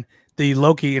Disneyland, the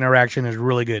Loki interaction is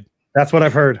really good. That's what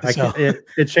I've heard.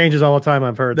 It changes all the time.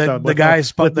 I've heard. The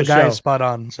guy's spot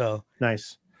on. So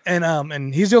nice.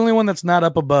 And he's the only one that's not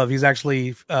up above. He's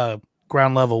actually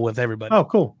ground level with everybody. Oh,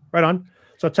 cool. Right on.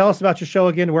 So tell us about your show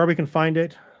again, where we can find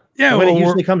it. Yeah, when it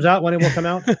usually comes out, when it will come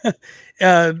out.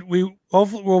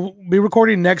 We'll be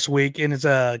recording next week, and it's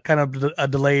a kind of a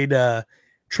delayed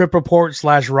trip report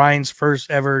 / Ryan's first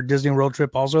ever Disney World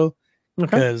trip also,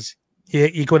 because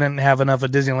he couldn't have enough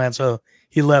of Disneyland, so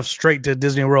he left straight to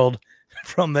Disney World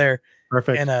from there.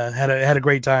 Perfect. And had a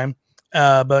great time.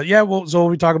 But yeah, so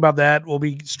we'll talk about that. We'll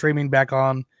be streaming back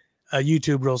on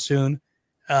YouTube real soon.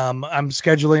 I'm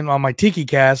scheduling on my Tiki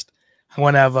Cast. I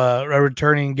want to have a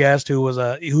returning guest who is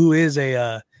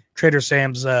a Trader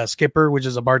Sam's skipper, which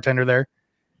is a bartender there,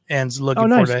 and looking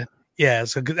forward to. Yeah,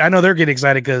 so I know they're getting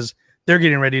excited because they're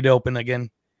getting ready to open again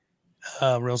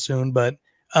real soon. But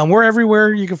we're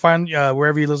everywhere you can find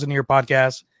wherever you listen to your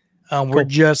podcast. We're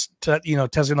just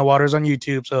testing the waters on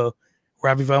YouTube, so we're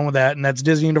having fun with that. And that's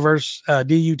Disney Universe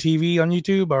DUTV on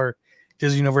YouTube, or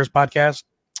Disney Universe podcast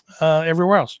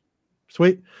everywhere else.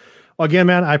 Sweet. Well, again,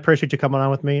 man, I appreciate you coming on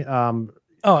with me. Oh,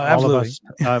 absolutely.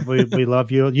 All of us, we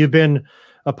love you. You've been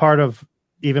a part of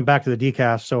even back to the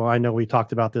DCast, so I know we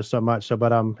talked about this so much. So,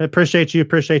 but I appreciate you,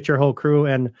 appreciate your whole crew,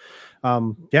 and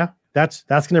yeah, that's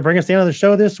going to bring us to the end of the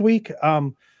show this week. I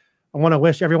want to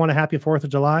wish everyone a happy 4th of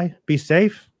July. Be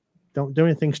safe. Don't do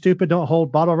anything stupid. Don't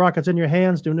hold bottle rockets in your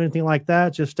hands. Don't do anything like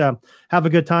that. Just have a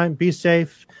good time. Be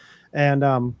safe. And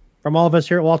from all of us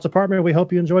here at Walt's Apartment, we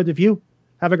hope you enjoyed the view.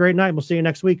 Have a great night. We'll see you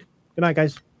next week. Good night,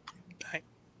 guys.